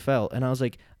really felt. And I was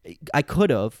like, I could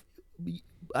have.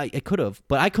 I could have,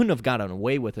 but I couldn't have gotten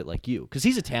away with it like you, because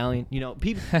he's Italian. You know,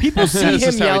 people see That's him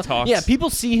just how he yell. talks. Yeah, people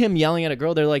see him yelling at a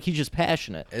girl. They're like, he's just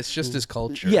passionate. It's just his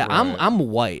culture. Yeah, Right. I'm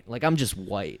white. Like I'm just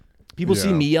white. People see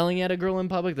Yeah. me yelling at a girl in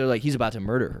public. They're like, he's about to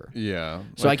murder her. Yeah.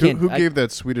 So Like, I can't- Who I- gave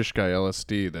that Swedish guy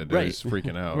LSD that Right. is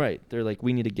freaking out? Right. They're like,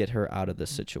 we need to get her out of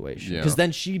this situation, Yeah. because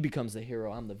then she becomes the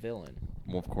hero. I'm the villain.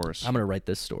 Well, of course. I'm gonna write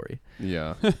this story.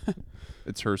 Yeah.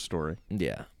 It's her story.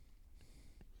 Yeah.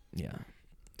 Yeah.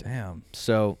 Damn.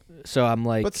 So I'm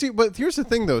like, But here's the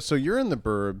thing though. So you're in the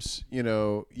burbs, you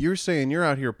know, you're saying you're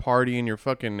out here partying, you're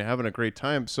fucking having a great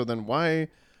time. So then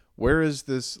where is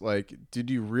this, like,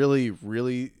 did you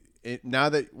really, now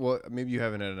that, well, maybe you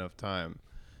haven't had enough time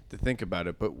to think about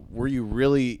it, but were you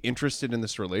really interested in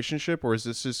this relationship, or is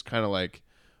this just kind of like,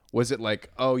 was it like,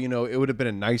 oh, you know, it would have been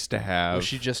a nice to have. Was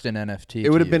she just an NFT? It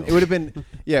would have been,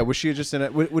 yeah. Was she just in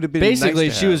it? Would have been basically,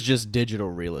 nice to she have. was just just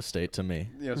real estate to me.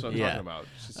 Yeah, that's what I'm Yeah. talking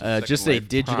about. Just a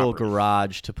digital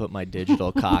garage to put my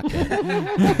digital cock in.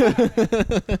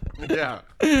 Yeah.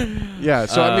 Yeah.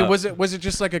 So I mean, was it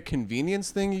just like a convenience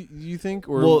thing? You think,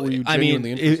 or Well, were you I mean,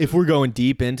 genuinely interested? if we're going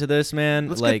deep into this, man,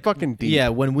 Let's get like fucking deep. Yeah,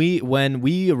 when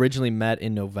we originally met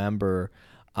in November,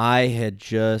 I had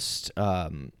just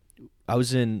I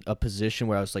was in a position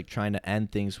where I was like trying to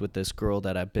end things with this girl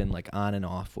that I've been like on and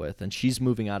off with, and she's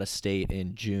moving out of state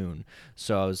in June.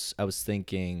 So I was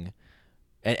thinking,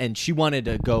 and she wanted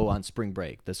to go on spring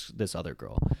break. This other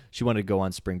girl, she wanted to go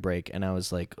on spring break, and I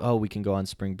was like, oh, we can go on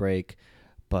spring break,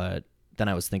 but then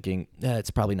I was thinking,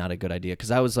 it's probably not a good idea, because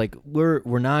I was like, we're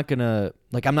not gonna,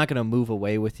 like, I'm not gonna move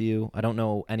away with you. I don't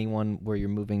know anyone where you're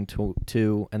moving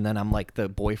to, and then I'm like the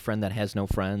boyfriend that has no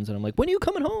friends, and I'm like, when are you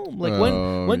coming home? Like,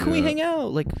 when can we hang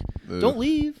out? Like, don't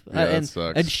leave. Yeah, that and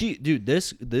sucks. and she, dude,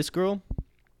 this girl,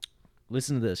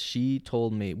 listen to this. She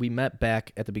told me, we met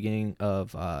back at the beginning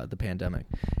of the pandemic,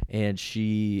 and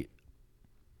she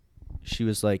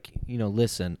was like,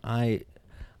 listen, I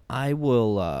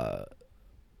will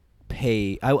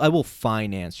pay. I will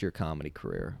finance your comedy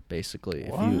career, basically.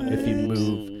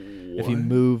 If you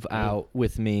move out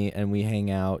with me and we hang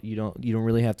out, you don't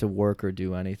really have to work or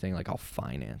do anything. Like, I'll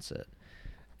finance it.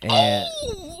 And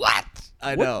what?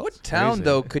 I know. What town Crazy.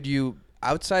 though could you,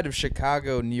 outside of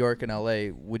Chicago, New York, and LA,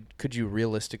 could you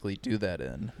realistically do that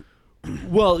in?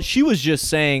 Well, she was just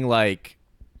saying, like,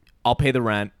 I'll pay the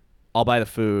rent, I'll buy the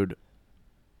food,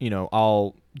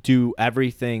 I'll do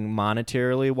everything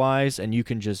monetarily wise, and you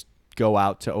can just go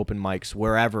out to open mics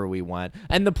wherever we went.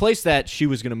 And the place that she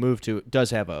was going to move to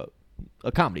does have a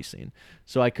comedy scene.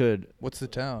 So I could... What's the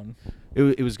town?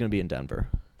 It was going to be in Denver.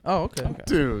 Oh, okay.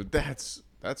 Dude, that's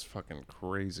fucking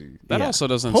crazy. That Yeah. also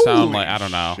doesn't Holy sound like, I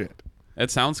don't know. shit. It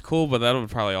sounds cool, but that would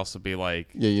probably also be like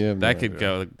Yeah. that could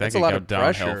go That's that a could lot go of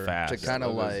downhill pressure fast. to kind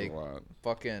of That is like a lot.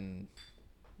 fucking.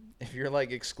 If you're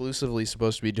like exclusively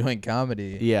supposed to be doing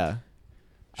comedy, Yeah.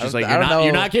 She's I like, don't know.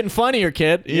 you're not getting funnier,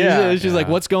 kid. Yeah. She's like,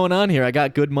 Yeah. what's going on here? I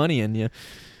got good money in you.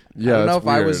 Yeah, I don't know it's if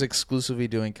I was weird. exclusively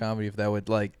doing comedy, if that would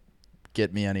like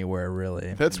get me anywhere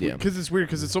really. That's Yeah. because it's weird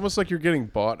because it's almost like you're getting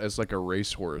bought as like a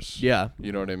racehorse. Yeah.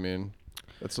 You know what I mean?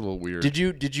 That's a little weird. Did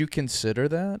you consider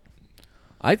that?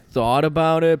 I thought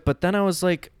about it, but then I was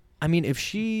like, I mean, if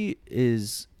she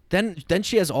is... Then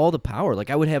she has all the power. Like,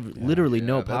 I would have literally Yeah,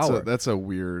 no that's power. That's a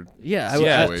weird. Yeah,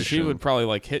 yeah, situation. she would probably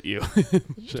like hit you.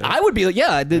 I would be like,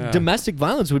 yeah, the Yeah. domestic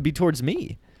violence would be towards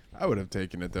me. I would have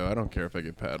taken it though. I don't care if I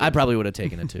get paddled. I probably would have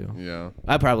taken it too. Yeah,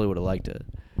 I probably would have liked it.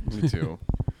 me too.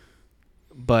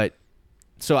 But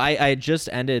so I had just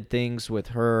ended things with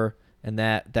her, and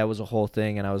that was a whole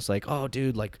thing. And I was like, oh,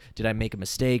 dude, like, did I make a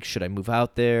mistake? Should I move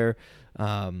out there?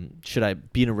 Should I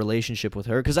be in a relationship with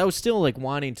her? Because I was still like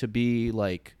wanting to be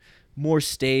like more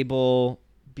stable,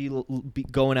 be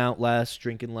going out less,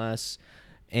 drinking less,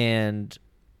 and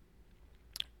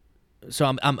so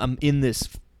I'm in this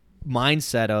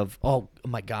mindset of, oh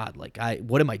my God, like,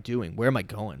 what am I doing? Where am I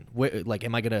going? Where, like,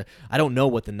 am I gonna? I don't know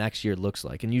what the next year looks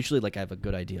like, and usually, like, I have a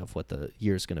good idea of what the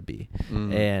year's gonna be.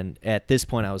 And at this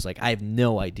point, I was like, I have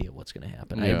no idea what's gonna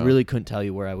happen. Yeah. I really couldn't tell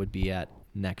you where I would be at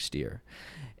next year,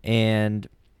 and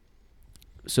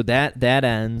so that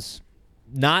ends.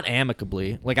 Not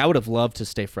amicably. Like, I would have loved to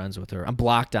stay friends with her. I'm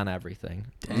blocked on everything.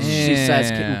 She says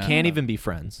we can't even be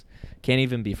friends. Can't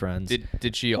even be friends.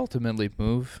 Did she ultimately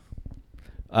move?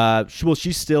 Well,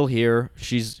 she's still here.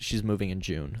 She's moving in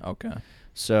June. Okay.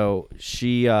 So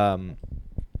she, I'm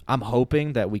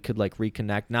hoping that we could like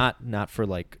reconnect. Not for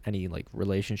like any like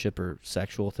relationship or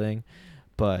sexual thing,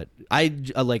 but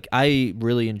I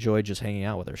really enjoyed just hanging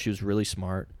out with her. She was really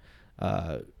smart.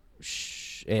 Oh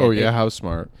yeah, how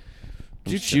smart.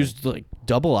 Dude, she was like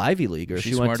double Ivy Leaguer.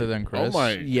 She's She went smarter to- than Chris. Oh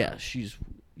my. Yeah, she's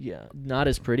not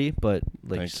as pretty, but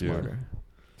like Thank you. smarter.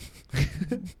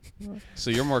 So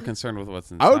you're more concerned with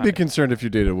what's inside. I would be concerned if you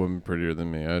dated a woman prettier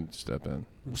than me. I'd step in.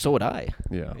 So would I.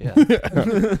 Yeah.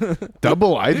 Yeah.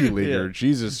 Double Ivy Leaguer. Yeah.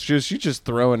 Jesus, she's just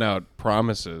throwing out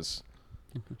promises.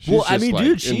 She's Well, I just, mean, like,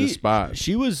 dude, in the spot.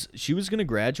 she was gonna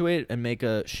graduate and make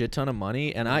a shit ton of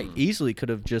money, and I easily could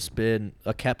have just been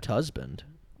a kept husband.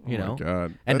 You Oh my know.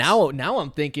 God. And That's- now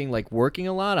I'm thinking like working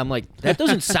a lot. I'm like, that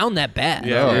doesn't sound that bad.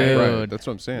 Yeah, No, Dude. right. That's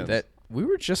what I'm saying. That we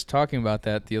were just talking about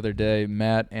that the other day,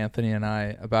 Matt, Anthony, and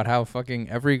I, about how fucking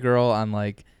every girl on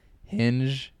like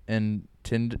Hinge and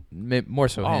Tinder, more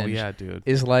so Oh Hinge, yeah, dude.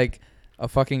 is like a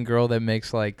fucking girl that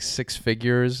makes like 6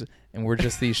 figures, and we're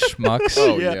just these schmucks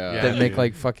Oh Yeah. yeah. that make dude.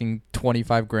 like fucking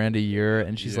 $25,000 a year,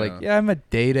 and she's like, Yeah. yeah, I'm a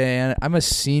data, I'm a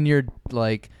senior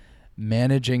like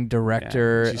managing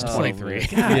director. Yeah, she's It's 23.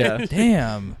 Like, God Yeah.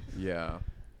 damn. Yeah.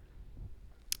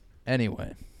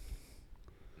 Anyway,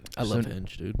 I love So-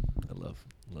 Hinge, dude. I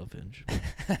love Hinge.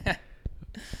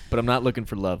 But I'm not looking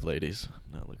for love, ladies.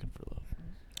 I'm not looking for love.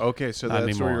 Okay, so Not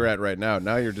that's where anymore. you're at right now.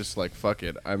 Now you're just like, fuck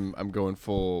it. I'm going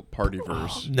full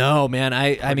partyverse. No, man.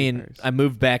 I mean, Partyverse. I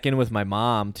moved back in with my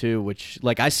mom too, which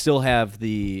like I still have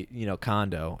the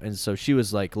condo, and so she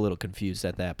was like a little confused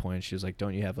at that point. She was like,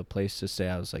 "Don't you have a place to stay?"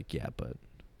 I was like, "Yeah," but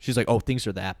she's like, "Oh, things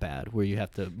are that bad where you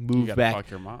have to You move gotta back." fuck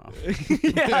your mom.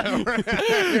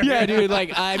 Yeah, dude.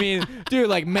 Like, I mean, dude,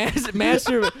 like,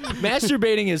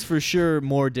 masturbating is for sure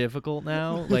more difficult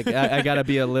now. Like, I gotta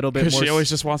be a little bit Because more. she always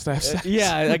just wants to have sex.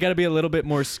 Yeah, I gotta be a little bit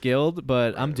more skilled,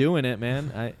 but I'm doing it,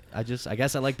 man. I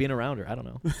guess I like being around her. I don't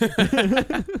know.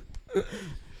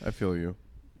 I feel you.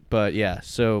 But yeah,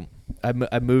 so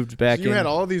I moved back So you in. had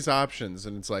all these options,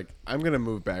 and it's like, I'm going to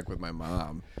move back with my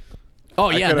mom. Oh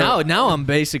I yeah, could've- now I'm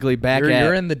basically back You're, at.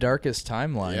 you're in the darkest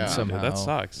timeline Yeah. somehow. Dude, that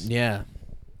sucks. Yeah.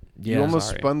 Yeah. You almost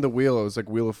Sorry. spun the wheel. It was like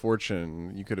Wheel of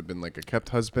Fortune. You could have been like a kept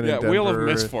husband in Yeah, Denver. Wheel of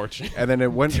Misfortune. And then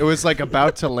it went. It was like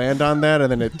about to land on that,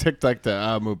 and then it ticked like the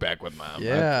I'll move back with mom.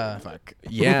 Yeah. Okay, fuck.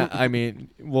 Yeah, I mean,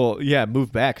 well, yeah,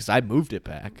 moved back because I moved it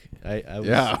back. I was,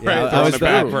 Yeah, right, I throwing was it the-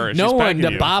 back for her. no She's one. backing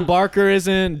The you. Bob Barker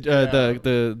isn't. Yeah.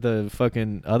 The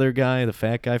fucking other guy, the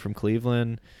fat guy from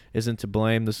Cleveland, isn't to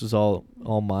blame. This was all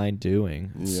mine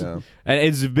doing. Yeah. And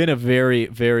it's been a very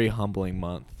very humbling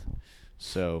month.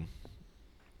 So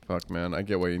Fuck, man. I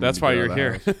get why you. That's need to why get you're out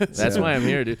here. of the house. that's Yeah. why I'm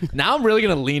here, dude. Now I'm really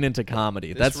gonna lean into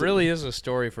comedy. This That's really is a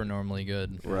story for Normally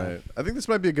Good. Right. I think this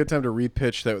might be a good time to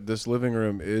repitch that this living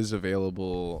room is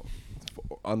available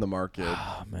on the market.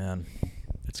 Oh man.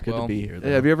 It's good Well, to be here. Though.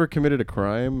 Hey, have you ever committed a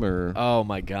crime or? Oh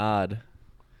my god.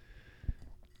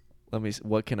 Let me.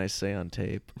 What can I say on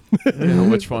tape? Yeah,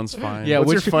 which one's fine? Yeah,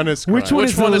 What's which- your funnest crime? Which one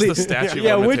Which is one the is the le- statute of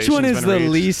Yeah, which one is limitations the been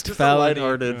reached? least Just a felony?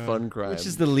 lighthearted fun crime. Which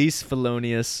is the least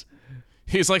felonious?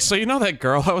 He's like, so you know that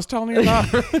girl I was telling you about?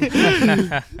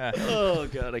 Oh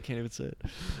god, I can't even say it.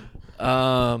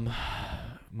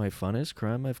 My funnest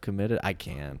crime I've committed. I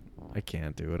can't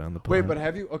do it on the pod. Wait, but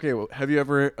have you? Okay, well, have you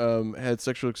ever had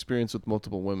sexual experience with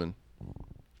multiple women?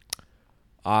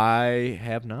 I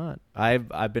have not.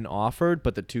 I've been offered,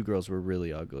 but the two girls were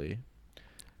really ugly.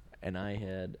 And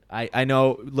I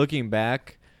know looking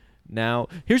back now,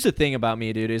 here's the thing about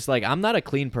me, dude, is like I'm not a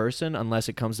clean person unless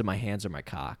it comes to my hands or my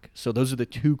cock. So those are the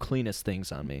two cleanest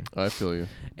things on me. I feel you.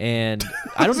 And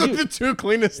I don't Those do are the two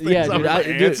cleanest things yeah, on dude, my I,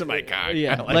 hands dude, and my cock.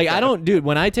 Yeah, I like I that. don't, dude.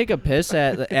 When I take a piss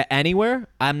at anywhere,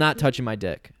 I'm not touching my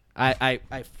dick. I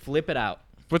flip it out.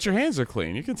 But your hands are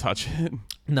clean. You can touch it.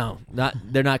 No,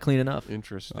 they're not clean enough.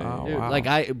 Interesting. Oh, Dude, wow.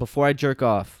 like before I jerk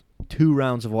off, 2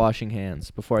 rounds of washing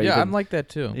hands before I Yeah, even, I'm like that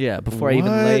too. yeah, before I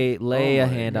even What? lay Oh a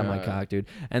my hand on my God. cock, dude.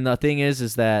 And the thing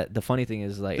is that the funny thing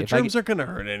is like The if I germs get, aren't gonna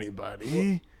hurt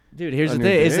anybody. dude, here's the on your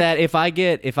thing is dick? that if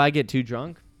I get too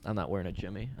drunk, I'm not wearing a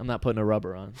Jimmy. I'm not putting a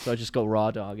rubber on. So I just go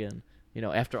raw dog in. You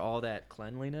know, after all that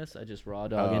cleanliness, I just raw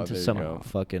dog Oh, into there you some go.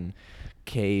 fucking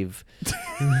cave.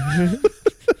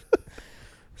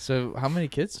 So how many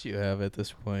kids do you have at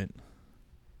this point?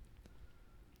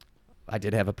 I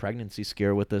did have a pregnancy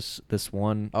scare with this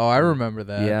one. Oh, I remember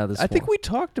that. Yeah, this I think one. we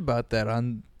talked about that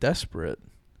on Desperate.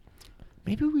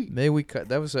 Maybe we. Maybe we cut.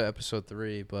 That was episode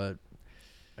 3, but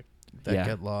that Yeah.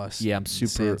 got lost. Yeah, I'm in super.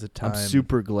 sands of I'm time.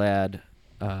 super glad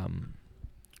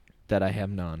that I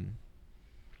have none.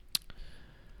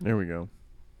 There we go.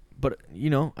 But you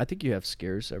know, I think you have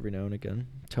scares every now and again.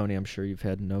 Tony, I'm sure you've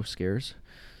had no scares.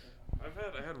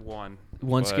 I had one.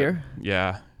 One but- scare?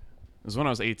 Yeah. It was when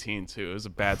I was 18 too. It was a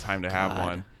bad time to have God.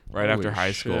 one. Right Holy after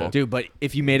high shit. school. Dude, but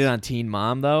if you made it on Teen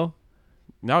Mom though,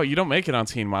 No, you don't make it on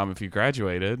Teen Mom if you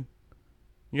graduated.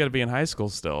 You got to be in high school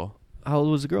still. how old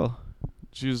was the girl?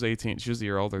 She was 18. She was a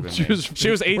year older than She me. was She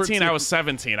was 18. 14. I was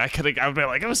 17. I would be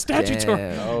like, it was statutory.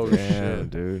 Damn, Oh, damn, shit.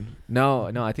 dude. No,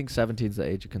 I think 17 is the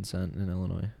age of consent in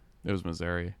Illinois. It was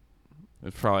Missouri.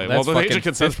 It's probably That's well. The age fucking of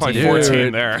consent's probably 15. 14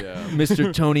 Dude. there. Yeah.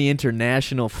 Mr. Tony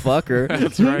International fucker.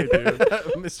 That's right, dude.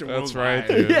 Mr. That's Worldwide. right,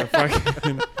 dude. I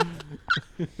fucking-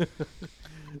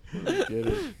 Get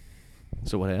it.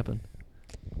 So what happened?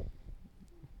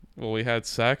 well, we had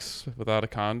sex without a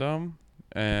condom,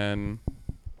 and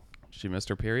she missed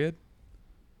her period.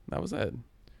 That was it.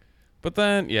 But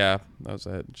then, yeah, that was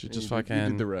it. She And just you did- you fucking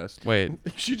did the rest. Wait,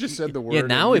 She just said the word. Yeah,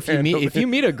 now and if you meet handled if you it.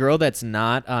 meet a girl that's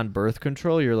not on birth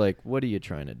control, you're like, what are you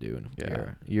trying to do?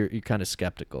 Yeah. You're kind of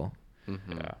skeptical. Mhm.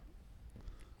 yeah.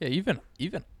 Yeah,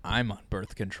 even I'm on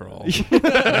birth control.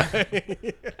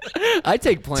 I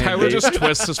take Plan Tyler B. just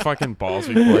twists his fucking balls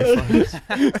before he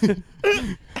fucks.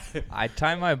 I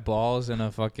tie my balls in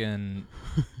a fucking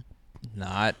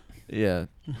knot. Yeah.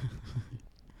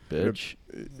 Bitch.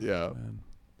 Yeah.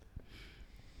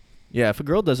 Yeah, if a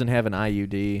girl doesn't have an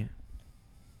IUD,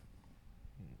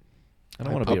 I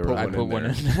don't want to be I'll put around. I put one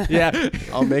in. Yeah.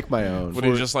 I'll make my own. Would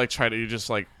you just like try to? You just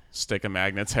like stick a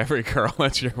magnet to every girl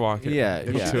that you're walking. Yeah,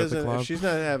 If yeah. she to at the doesn't, club. if she's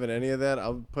not having any of that,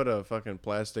 I'll put a fucking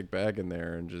plastic bag in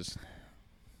there and just.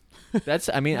 That's.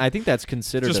 I mean, I think that's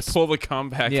considered Just a. pull the cum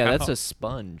back Yeah, out. that's a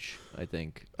sponge. I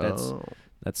think that's Oh.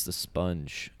 that's the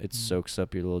sponge. It Mm. soaks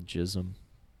up your little jism.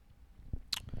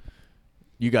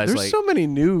 You guys There's like so many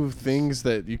new things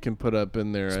that you can put up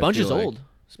in there. I sponge feel is like. old.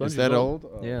 Sponge Is that old?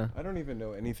 Oh, Yeah. I don't even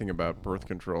know anything about birth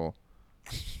control.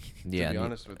 Yeah, To be ne-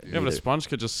 honest with you. yeah, but a Either. sponge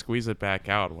could just squeeze it back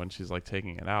out when she's like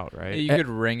taking it out, right? You could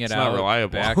wring it It's not out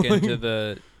reliable. back into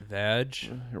the vag.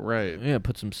 Right. Yeah,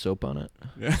 put some soap on it.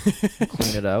 Yeah.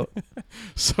 Clean it out.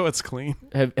 So it's clean.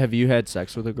 Have you had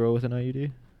sex with a girl with an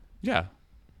IUD? Yeah,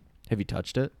 Have you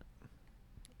touched it?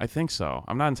 I think so.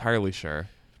 I'm not entirely sure.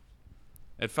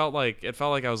 It felt like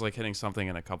I was like hitting something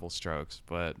in a couple strokes,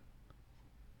 but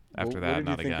after What that, did you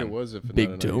not think again. it was? If Big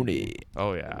not an Tony.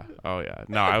 Oh yeah, oh yeah.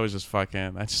 No, I was just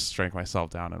fucking. I just drank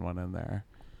myself down and went in there.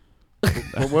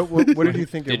 IUD? what did you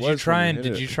think it Did was? you try when and hit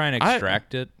did it? you try and I-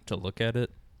 extract it to look at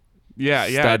it? Yeah,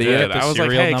 yeah, Study I it, did. the I was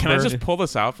like, serial hey, can I number? just pull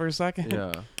this out for a second?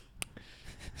 Yeah.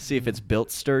 See if it's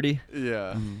built sturdy.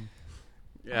 Yeah.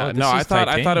 Yeah. Oh, this no, I is thought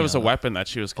it was a titanium. weapon that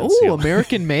she was Oh, concealing.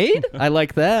 American made? I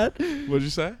like that. What'd you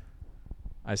say?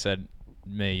 I said,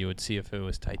 May, you would see if it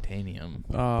was titanium.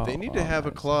 Oh, They need to have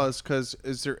a clause because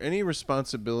is there any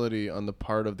responsibility on the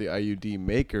part of the IUD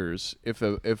makers if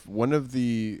one of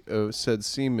the said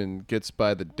semen gets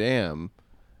by the dam?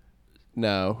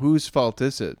 Now, whose fault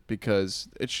is it? Because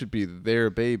it should be their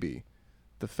baby,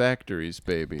 the factory's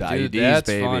baby. The Dude, IUDs, that's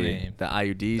baby. funny. The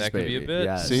IUDs, That could baby. be a bit.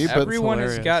 Yes. See, but- Everyone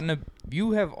has hilarious. gotten a.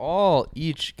 You have all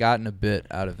each gotten a bit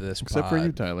out of this, Except for pod,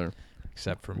 you, Tyler.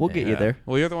 Except for We'll me. get you there.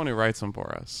 Well, you're the one who writes them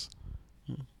for us.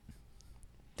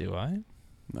 Do I?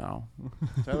 No.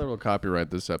 Tyler will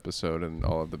copyright this episode and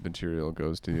all of the material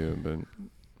goes to you. But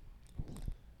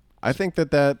I think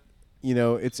that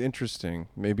it's interesting.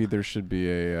 Maybe there should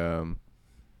be a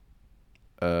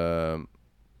A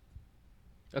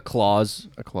clause.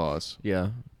 clause. Yeah.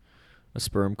 A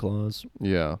sperm clause.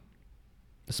 Yeah,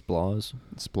 A splaws.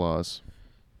 splaws.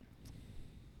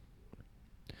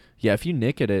 Yeah, if you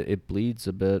nick it, it bleeds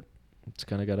a bit. It's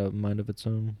kind of got a mind of its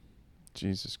own.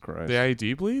 Jesus Christ. The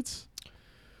IUD bleeds?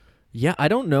 Yeah, I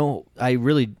don't know. I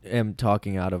really am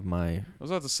talking out of my. I was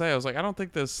about to say, I was like, I don't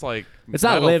think this, like. It's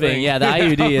not metal living. thing- Yeah, the I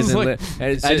IUD was isn't. like,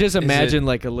 I just is imagine it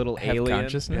like a little Have alien.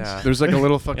 consciousness? Yeah. There's like a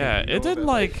little fucking. Yeah, it needle didn't,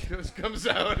 that, like- just comes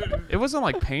out. And It wasn't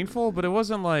like painful, but it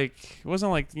wasn't like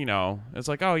it's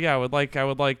like, oh yeah, I would like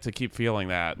to keep feeling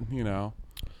that, Well,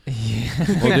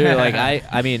 dude, like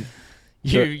I mean,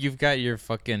 You've got your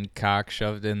fucking cock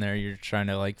shoved in there. You're trying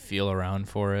to like feel around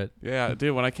for it. Yeah,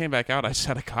 dude, when I came back out, I just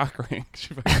had a cock ring.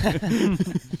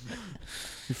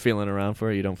 you're feeling around for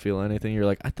it. You don't feel anything. You're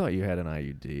like, I thought you had an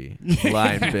IUD.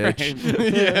 Lying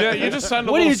bitch. Yeah, you just send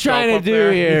a What are little you trying scope to up do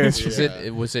there.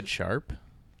 here? Was it sharp?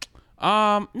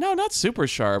 No, not super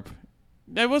sharp.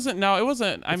 It wasn't. No, it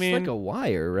wasn't. I It's mean, like a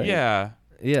wire, right? yeah,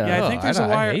 Yeah. yeah. I Oh, think there's I a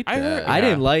don't- I wire. hate I heard. that. I yeah.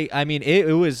 didn't like. I mean,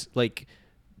 it was like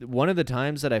one of the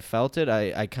times that I felt it.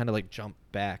 I kind of like jumped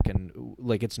back and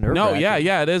like it's nerve. No, yeah,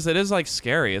 yeah. It is. It is like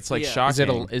scary. It's like Yeah.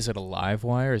 shocking. Is it a live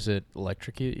wire? Is it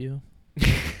electrocute you? Yeah.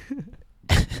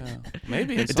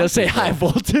 Maybe It does say high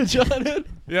voltage on it.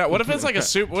 Yeah. What if it's like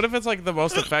What if it's like the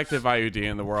most effective IUD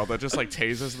in the world that just like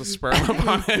tases the sperm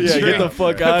upon entry? Yeah, get the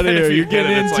fuck out of then if here. you You're hit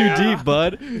getting it, in it's too like, deep, ah.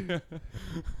 bud.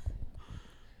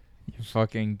 Your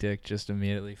fucking dick just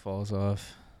immediately falls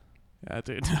off. Yeah,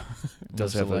 dude. Does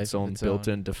Lives a have life its of own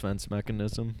built-in defense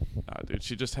mechanism. Nah, dude,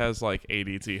 she just has like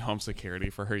ADT home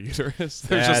security for her uterus.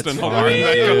 There's That's just an alarm funny,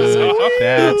 that goes dude. off.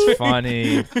 That's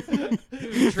funny.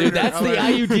 Dude, that's the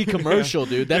IUD commercial,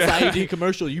 dude. That's the IUD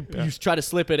commercial. You try to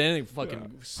slip it in and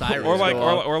fucking sirens Or like, go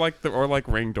off. or like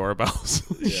Ring doorbells.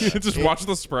 You just watch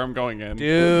the sperm going in.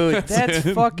 Dude, that's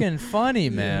fucking funny,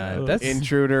 man. That's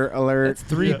Intruder alert. that's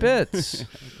 3 bits.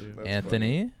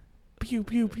 Anthony. Pew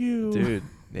pew pew. Dude,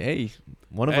 hey,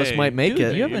 one of us Hey, might make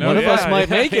dude, it. you have a One of us yeah, might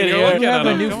yeah, make it you're here. looking You at have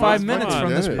a him. new Come 5 on, minutes come from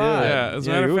on. this Yeah, pod. Yeah, as a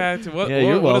Yeah, matter of you're- fact, what, yeah, what,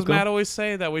 you're what does welcome. Matt always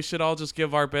say? That we should all just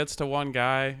give our bits to one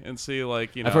guy and see,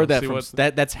 like, you know, I've heard that see from what's-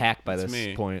 that's hacked by It's this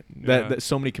me. point. Yeah. That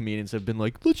so many comedians have been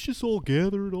like, let's just all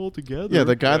gather it all together. Yeah,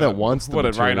 the guy Yeah. that wants the What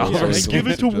did Ryan material Oliver is say? the give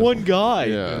one it to just- one guy.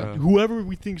 Yeah. Whoever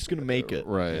we think's gonna make it.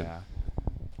 Right. Yeah.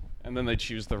 And then they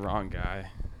choose the wrong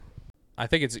guy. I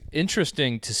think it's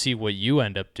interesting to see what you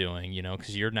end up doing, you know,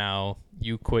 because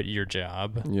you quit your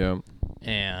job Yeah.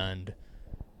 and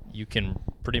you can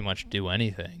pretty much do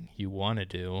anything you want to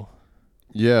do.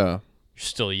 Yeah. You're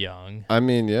still young. I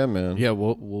mean, yeah, man. Yeah.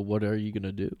 Well, what are you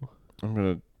gonna do? I'm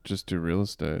gonna just do real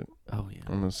estate. Oh yeah.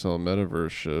 I'm gonna sell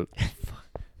metaverse shit.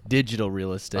 Digital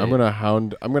real estate. I'm gonna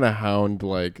hound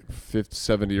like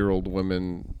 70-year-old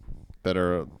women that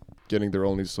are getting their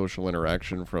only social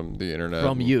interaction from the internet.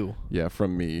 From you. Yeah,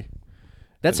 from me.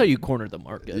 That's how you corner the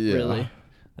market, Yeah. really.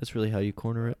 That's really how you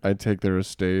corner it. I take their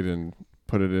estate and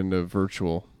put it into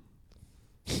virtual.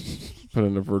 Put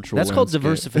in a virtual. That's called landscape.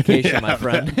 diversification, my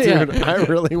friend. Dude, I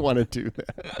really want to do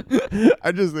that.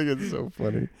 I just think it's so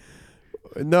funny.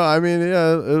 No, I mean,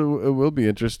 yeah, it will be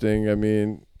interesting. I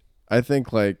mean, I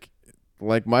think like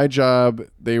my job,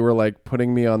 they were like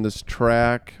putting me on this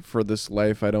track for this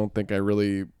life I don't think I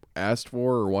really asked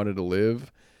for or wanted to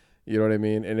live. You know what I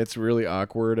mean? And it's really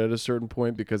awkward at a certain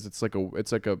point because it's like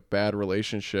a bad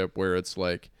relationship where it's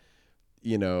like,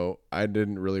 you know, I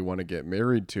didn't really want to get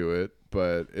married to it,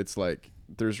 but it's like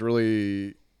there's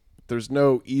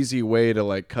no easy way to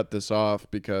like cut this off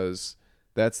because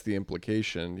that's the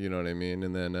implication, you know what I mean?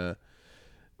 And then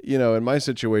you know, in my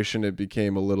situation it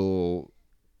became a little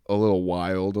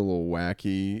wild, a little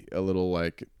wacky, a little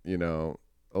like, you know,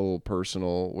 a little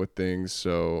personal with things.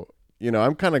 So, you know,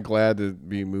 I'm kind of glad to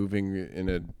be moving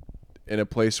in a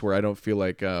place where I don't feel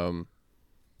like a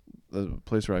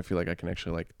place where I feel like I can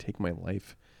actually like take my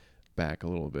life back a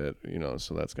little bit, you know,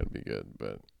 so that's going to be good.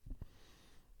 But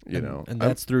you know, and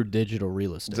that's through digital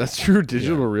real estate. that's true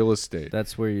digital real estate.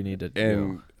 That's where you need to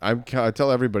And go. I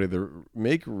tell everybody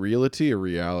make realty a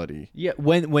reality. Yeah,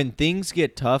 when things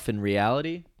get tough in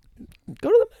reality, go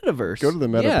to the metaverse. Go to the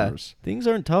metaverse. Yeah, things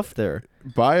aren't tough there.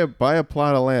 Buy a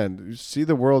plot of land. You see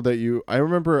the world that I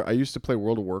remember I used to play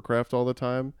World of Warcraft all the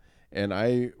time, and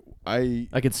I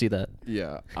can see that.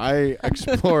 yeah, I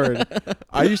explored.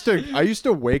 I used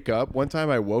to wake up. One time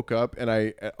I woke up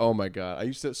and oh my God.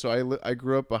 I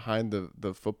grew up behind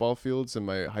the football fields in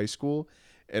my high school,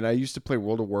 and I used to play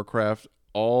World of Warcraft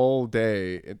all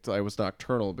day until I was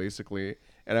nocturnal basically,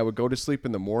 and I would go to sleep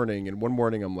in the morning, and one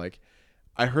morning I'm like,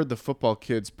 I heard the football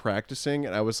kids practicing,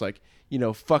 and I was like, you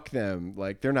know, fuck them.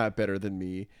 Like, they're not better than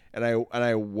me. And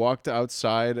I walked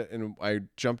outside, and I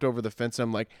jumped over the fence, and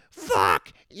I'm like,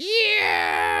 fuck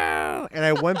yeah! And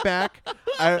I went back.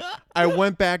 I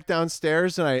went back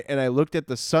downstairs, and I looked at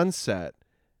the sunset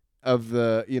of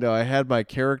the, you know, I had my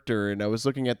character, and I was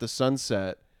looking at the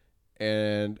sunset,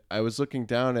 and I was looking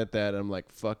down at that, and I'm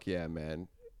like, fuck yeah, man.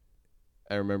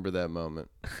 I remember that moment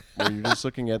where you're just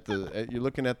looking at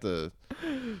the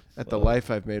life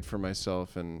I've made for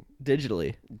myself and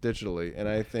Digitally, and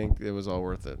I think it was all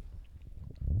worth it.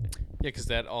 Yeah, because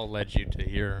that all led you to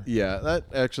here. Yeah, that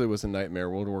actually was a nightmare.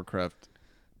 World of Warcraft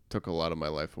took a lot of my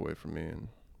life away from me, and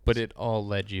But it all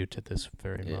led you to this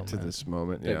very moment. to this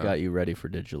moment. that Yeah, got you ready for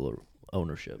digital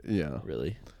ownership. yeah.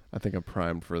 Really. I think I'm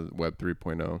primed for Web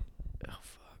 3.0. Oh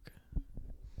fuck.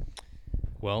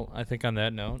 Well, I think on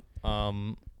that note,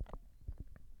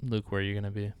 Luke, where are you going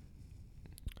to be?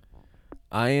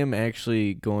 I am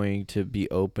actually going to be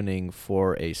opening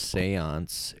for a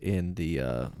seance in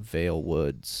the Vale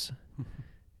Woods in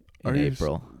Are you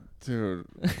April. Dude,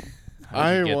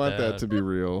 How'd you I get want that to be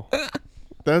real.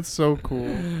 That's so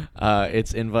cool.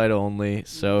 It's invite only,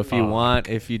 so if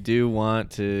you do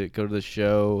want to go to the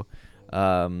show,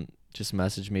 just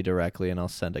message me directly and I'll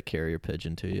send a carrier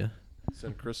pigeon to you.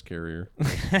 Send Chris Carrier.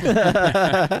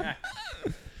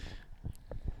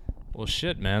 Well,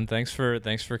 shit, man. Thanks for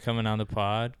coming on the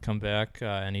pod. Come back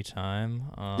anytime.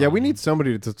 Yeah, we need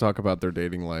somebody to talk about their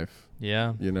dating life.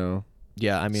 Yeah. You know,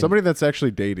 Yeah, I mean, somebody that's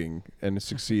actually dating and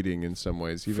succeeding in some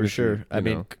ways. Even for if sure. you I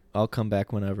mean, know. I'll come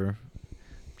back whenever.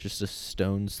 Just a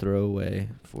stone's throw away.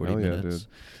 40 Hell yeah, minutes.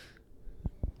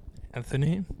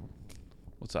 Anthony,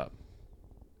 What's up?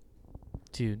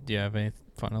 do you have any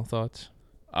final thoughts?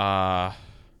 No,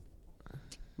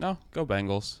 go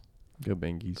Bengals. Go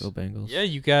Bangies. Go Bengals. Yeah,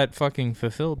 you got fucking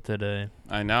fulfilled today.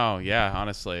 I know. Yeah,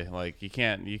 honestly, like you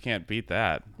can't beat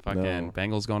that. Fucking No.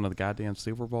 Bengals going to the goddamn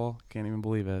Super Bowl. Can't even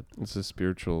believe it. It's a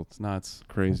spiritual It's nuts.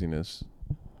 craziness.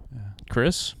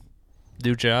 Chris,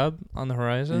 new job on the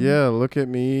horizon? Yeah, look at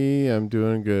me. I'm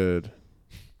doing good.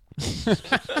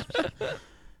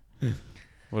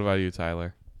 What about you,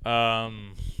 Tyler?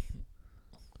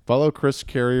 Follow Chris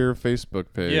Carrier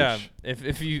Facebook page. Yeah,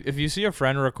 if you see a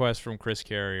friend request from Chris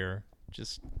Carrier,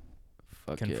 just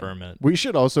Fuck confirm it. We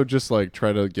should also just like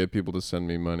try to get people to send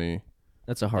me money. Yeah.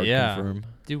 That's a hard Yeah. confirm.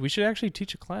 Dude, we should actually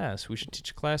teach a class. We should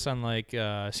teach a class on like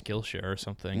Skillshare or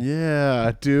something.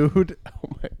 Yeah, dude. Oh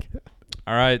my god.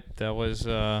 All right, that was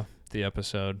the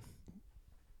episode.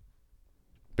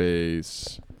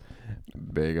 Bass.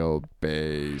 Big old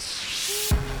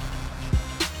bass.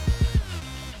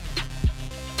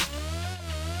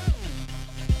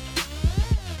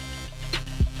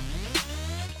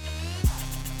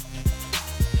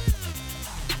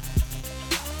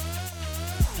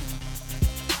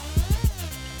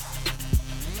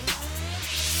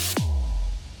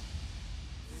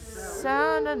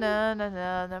 na na na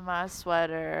na na my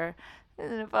sweater.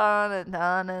 Na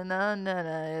na na na na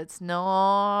na. It's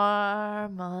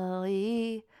normally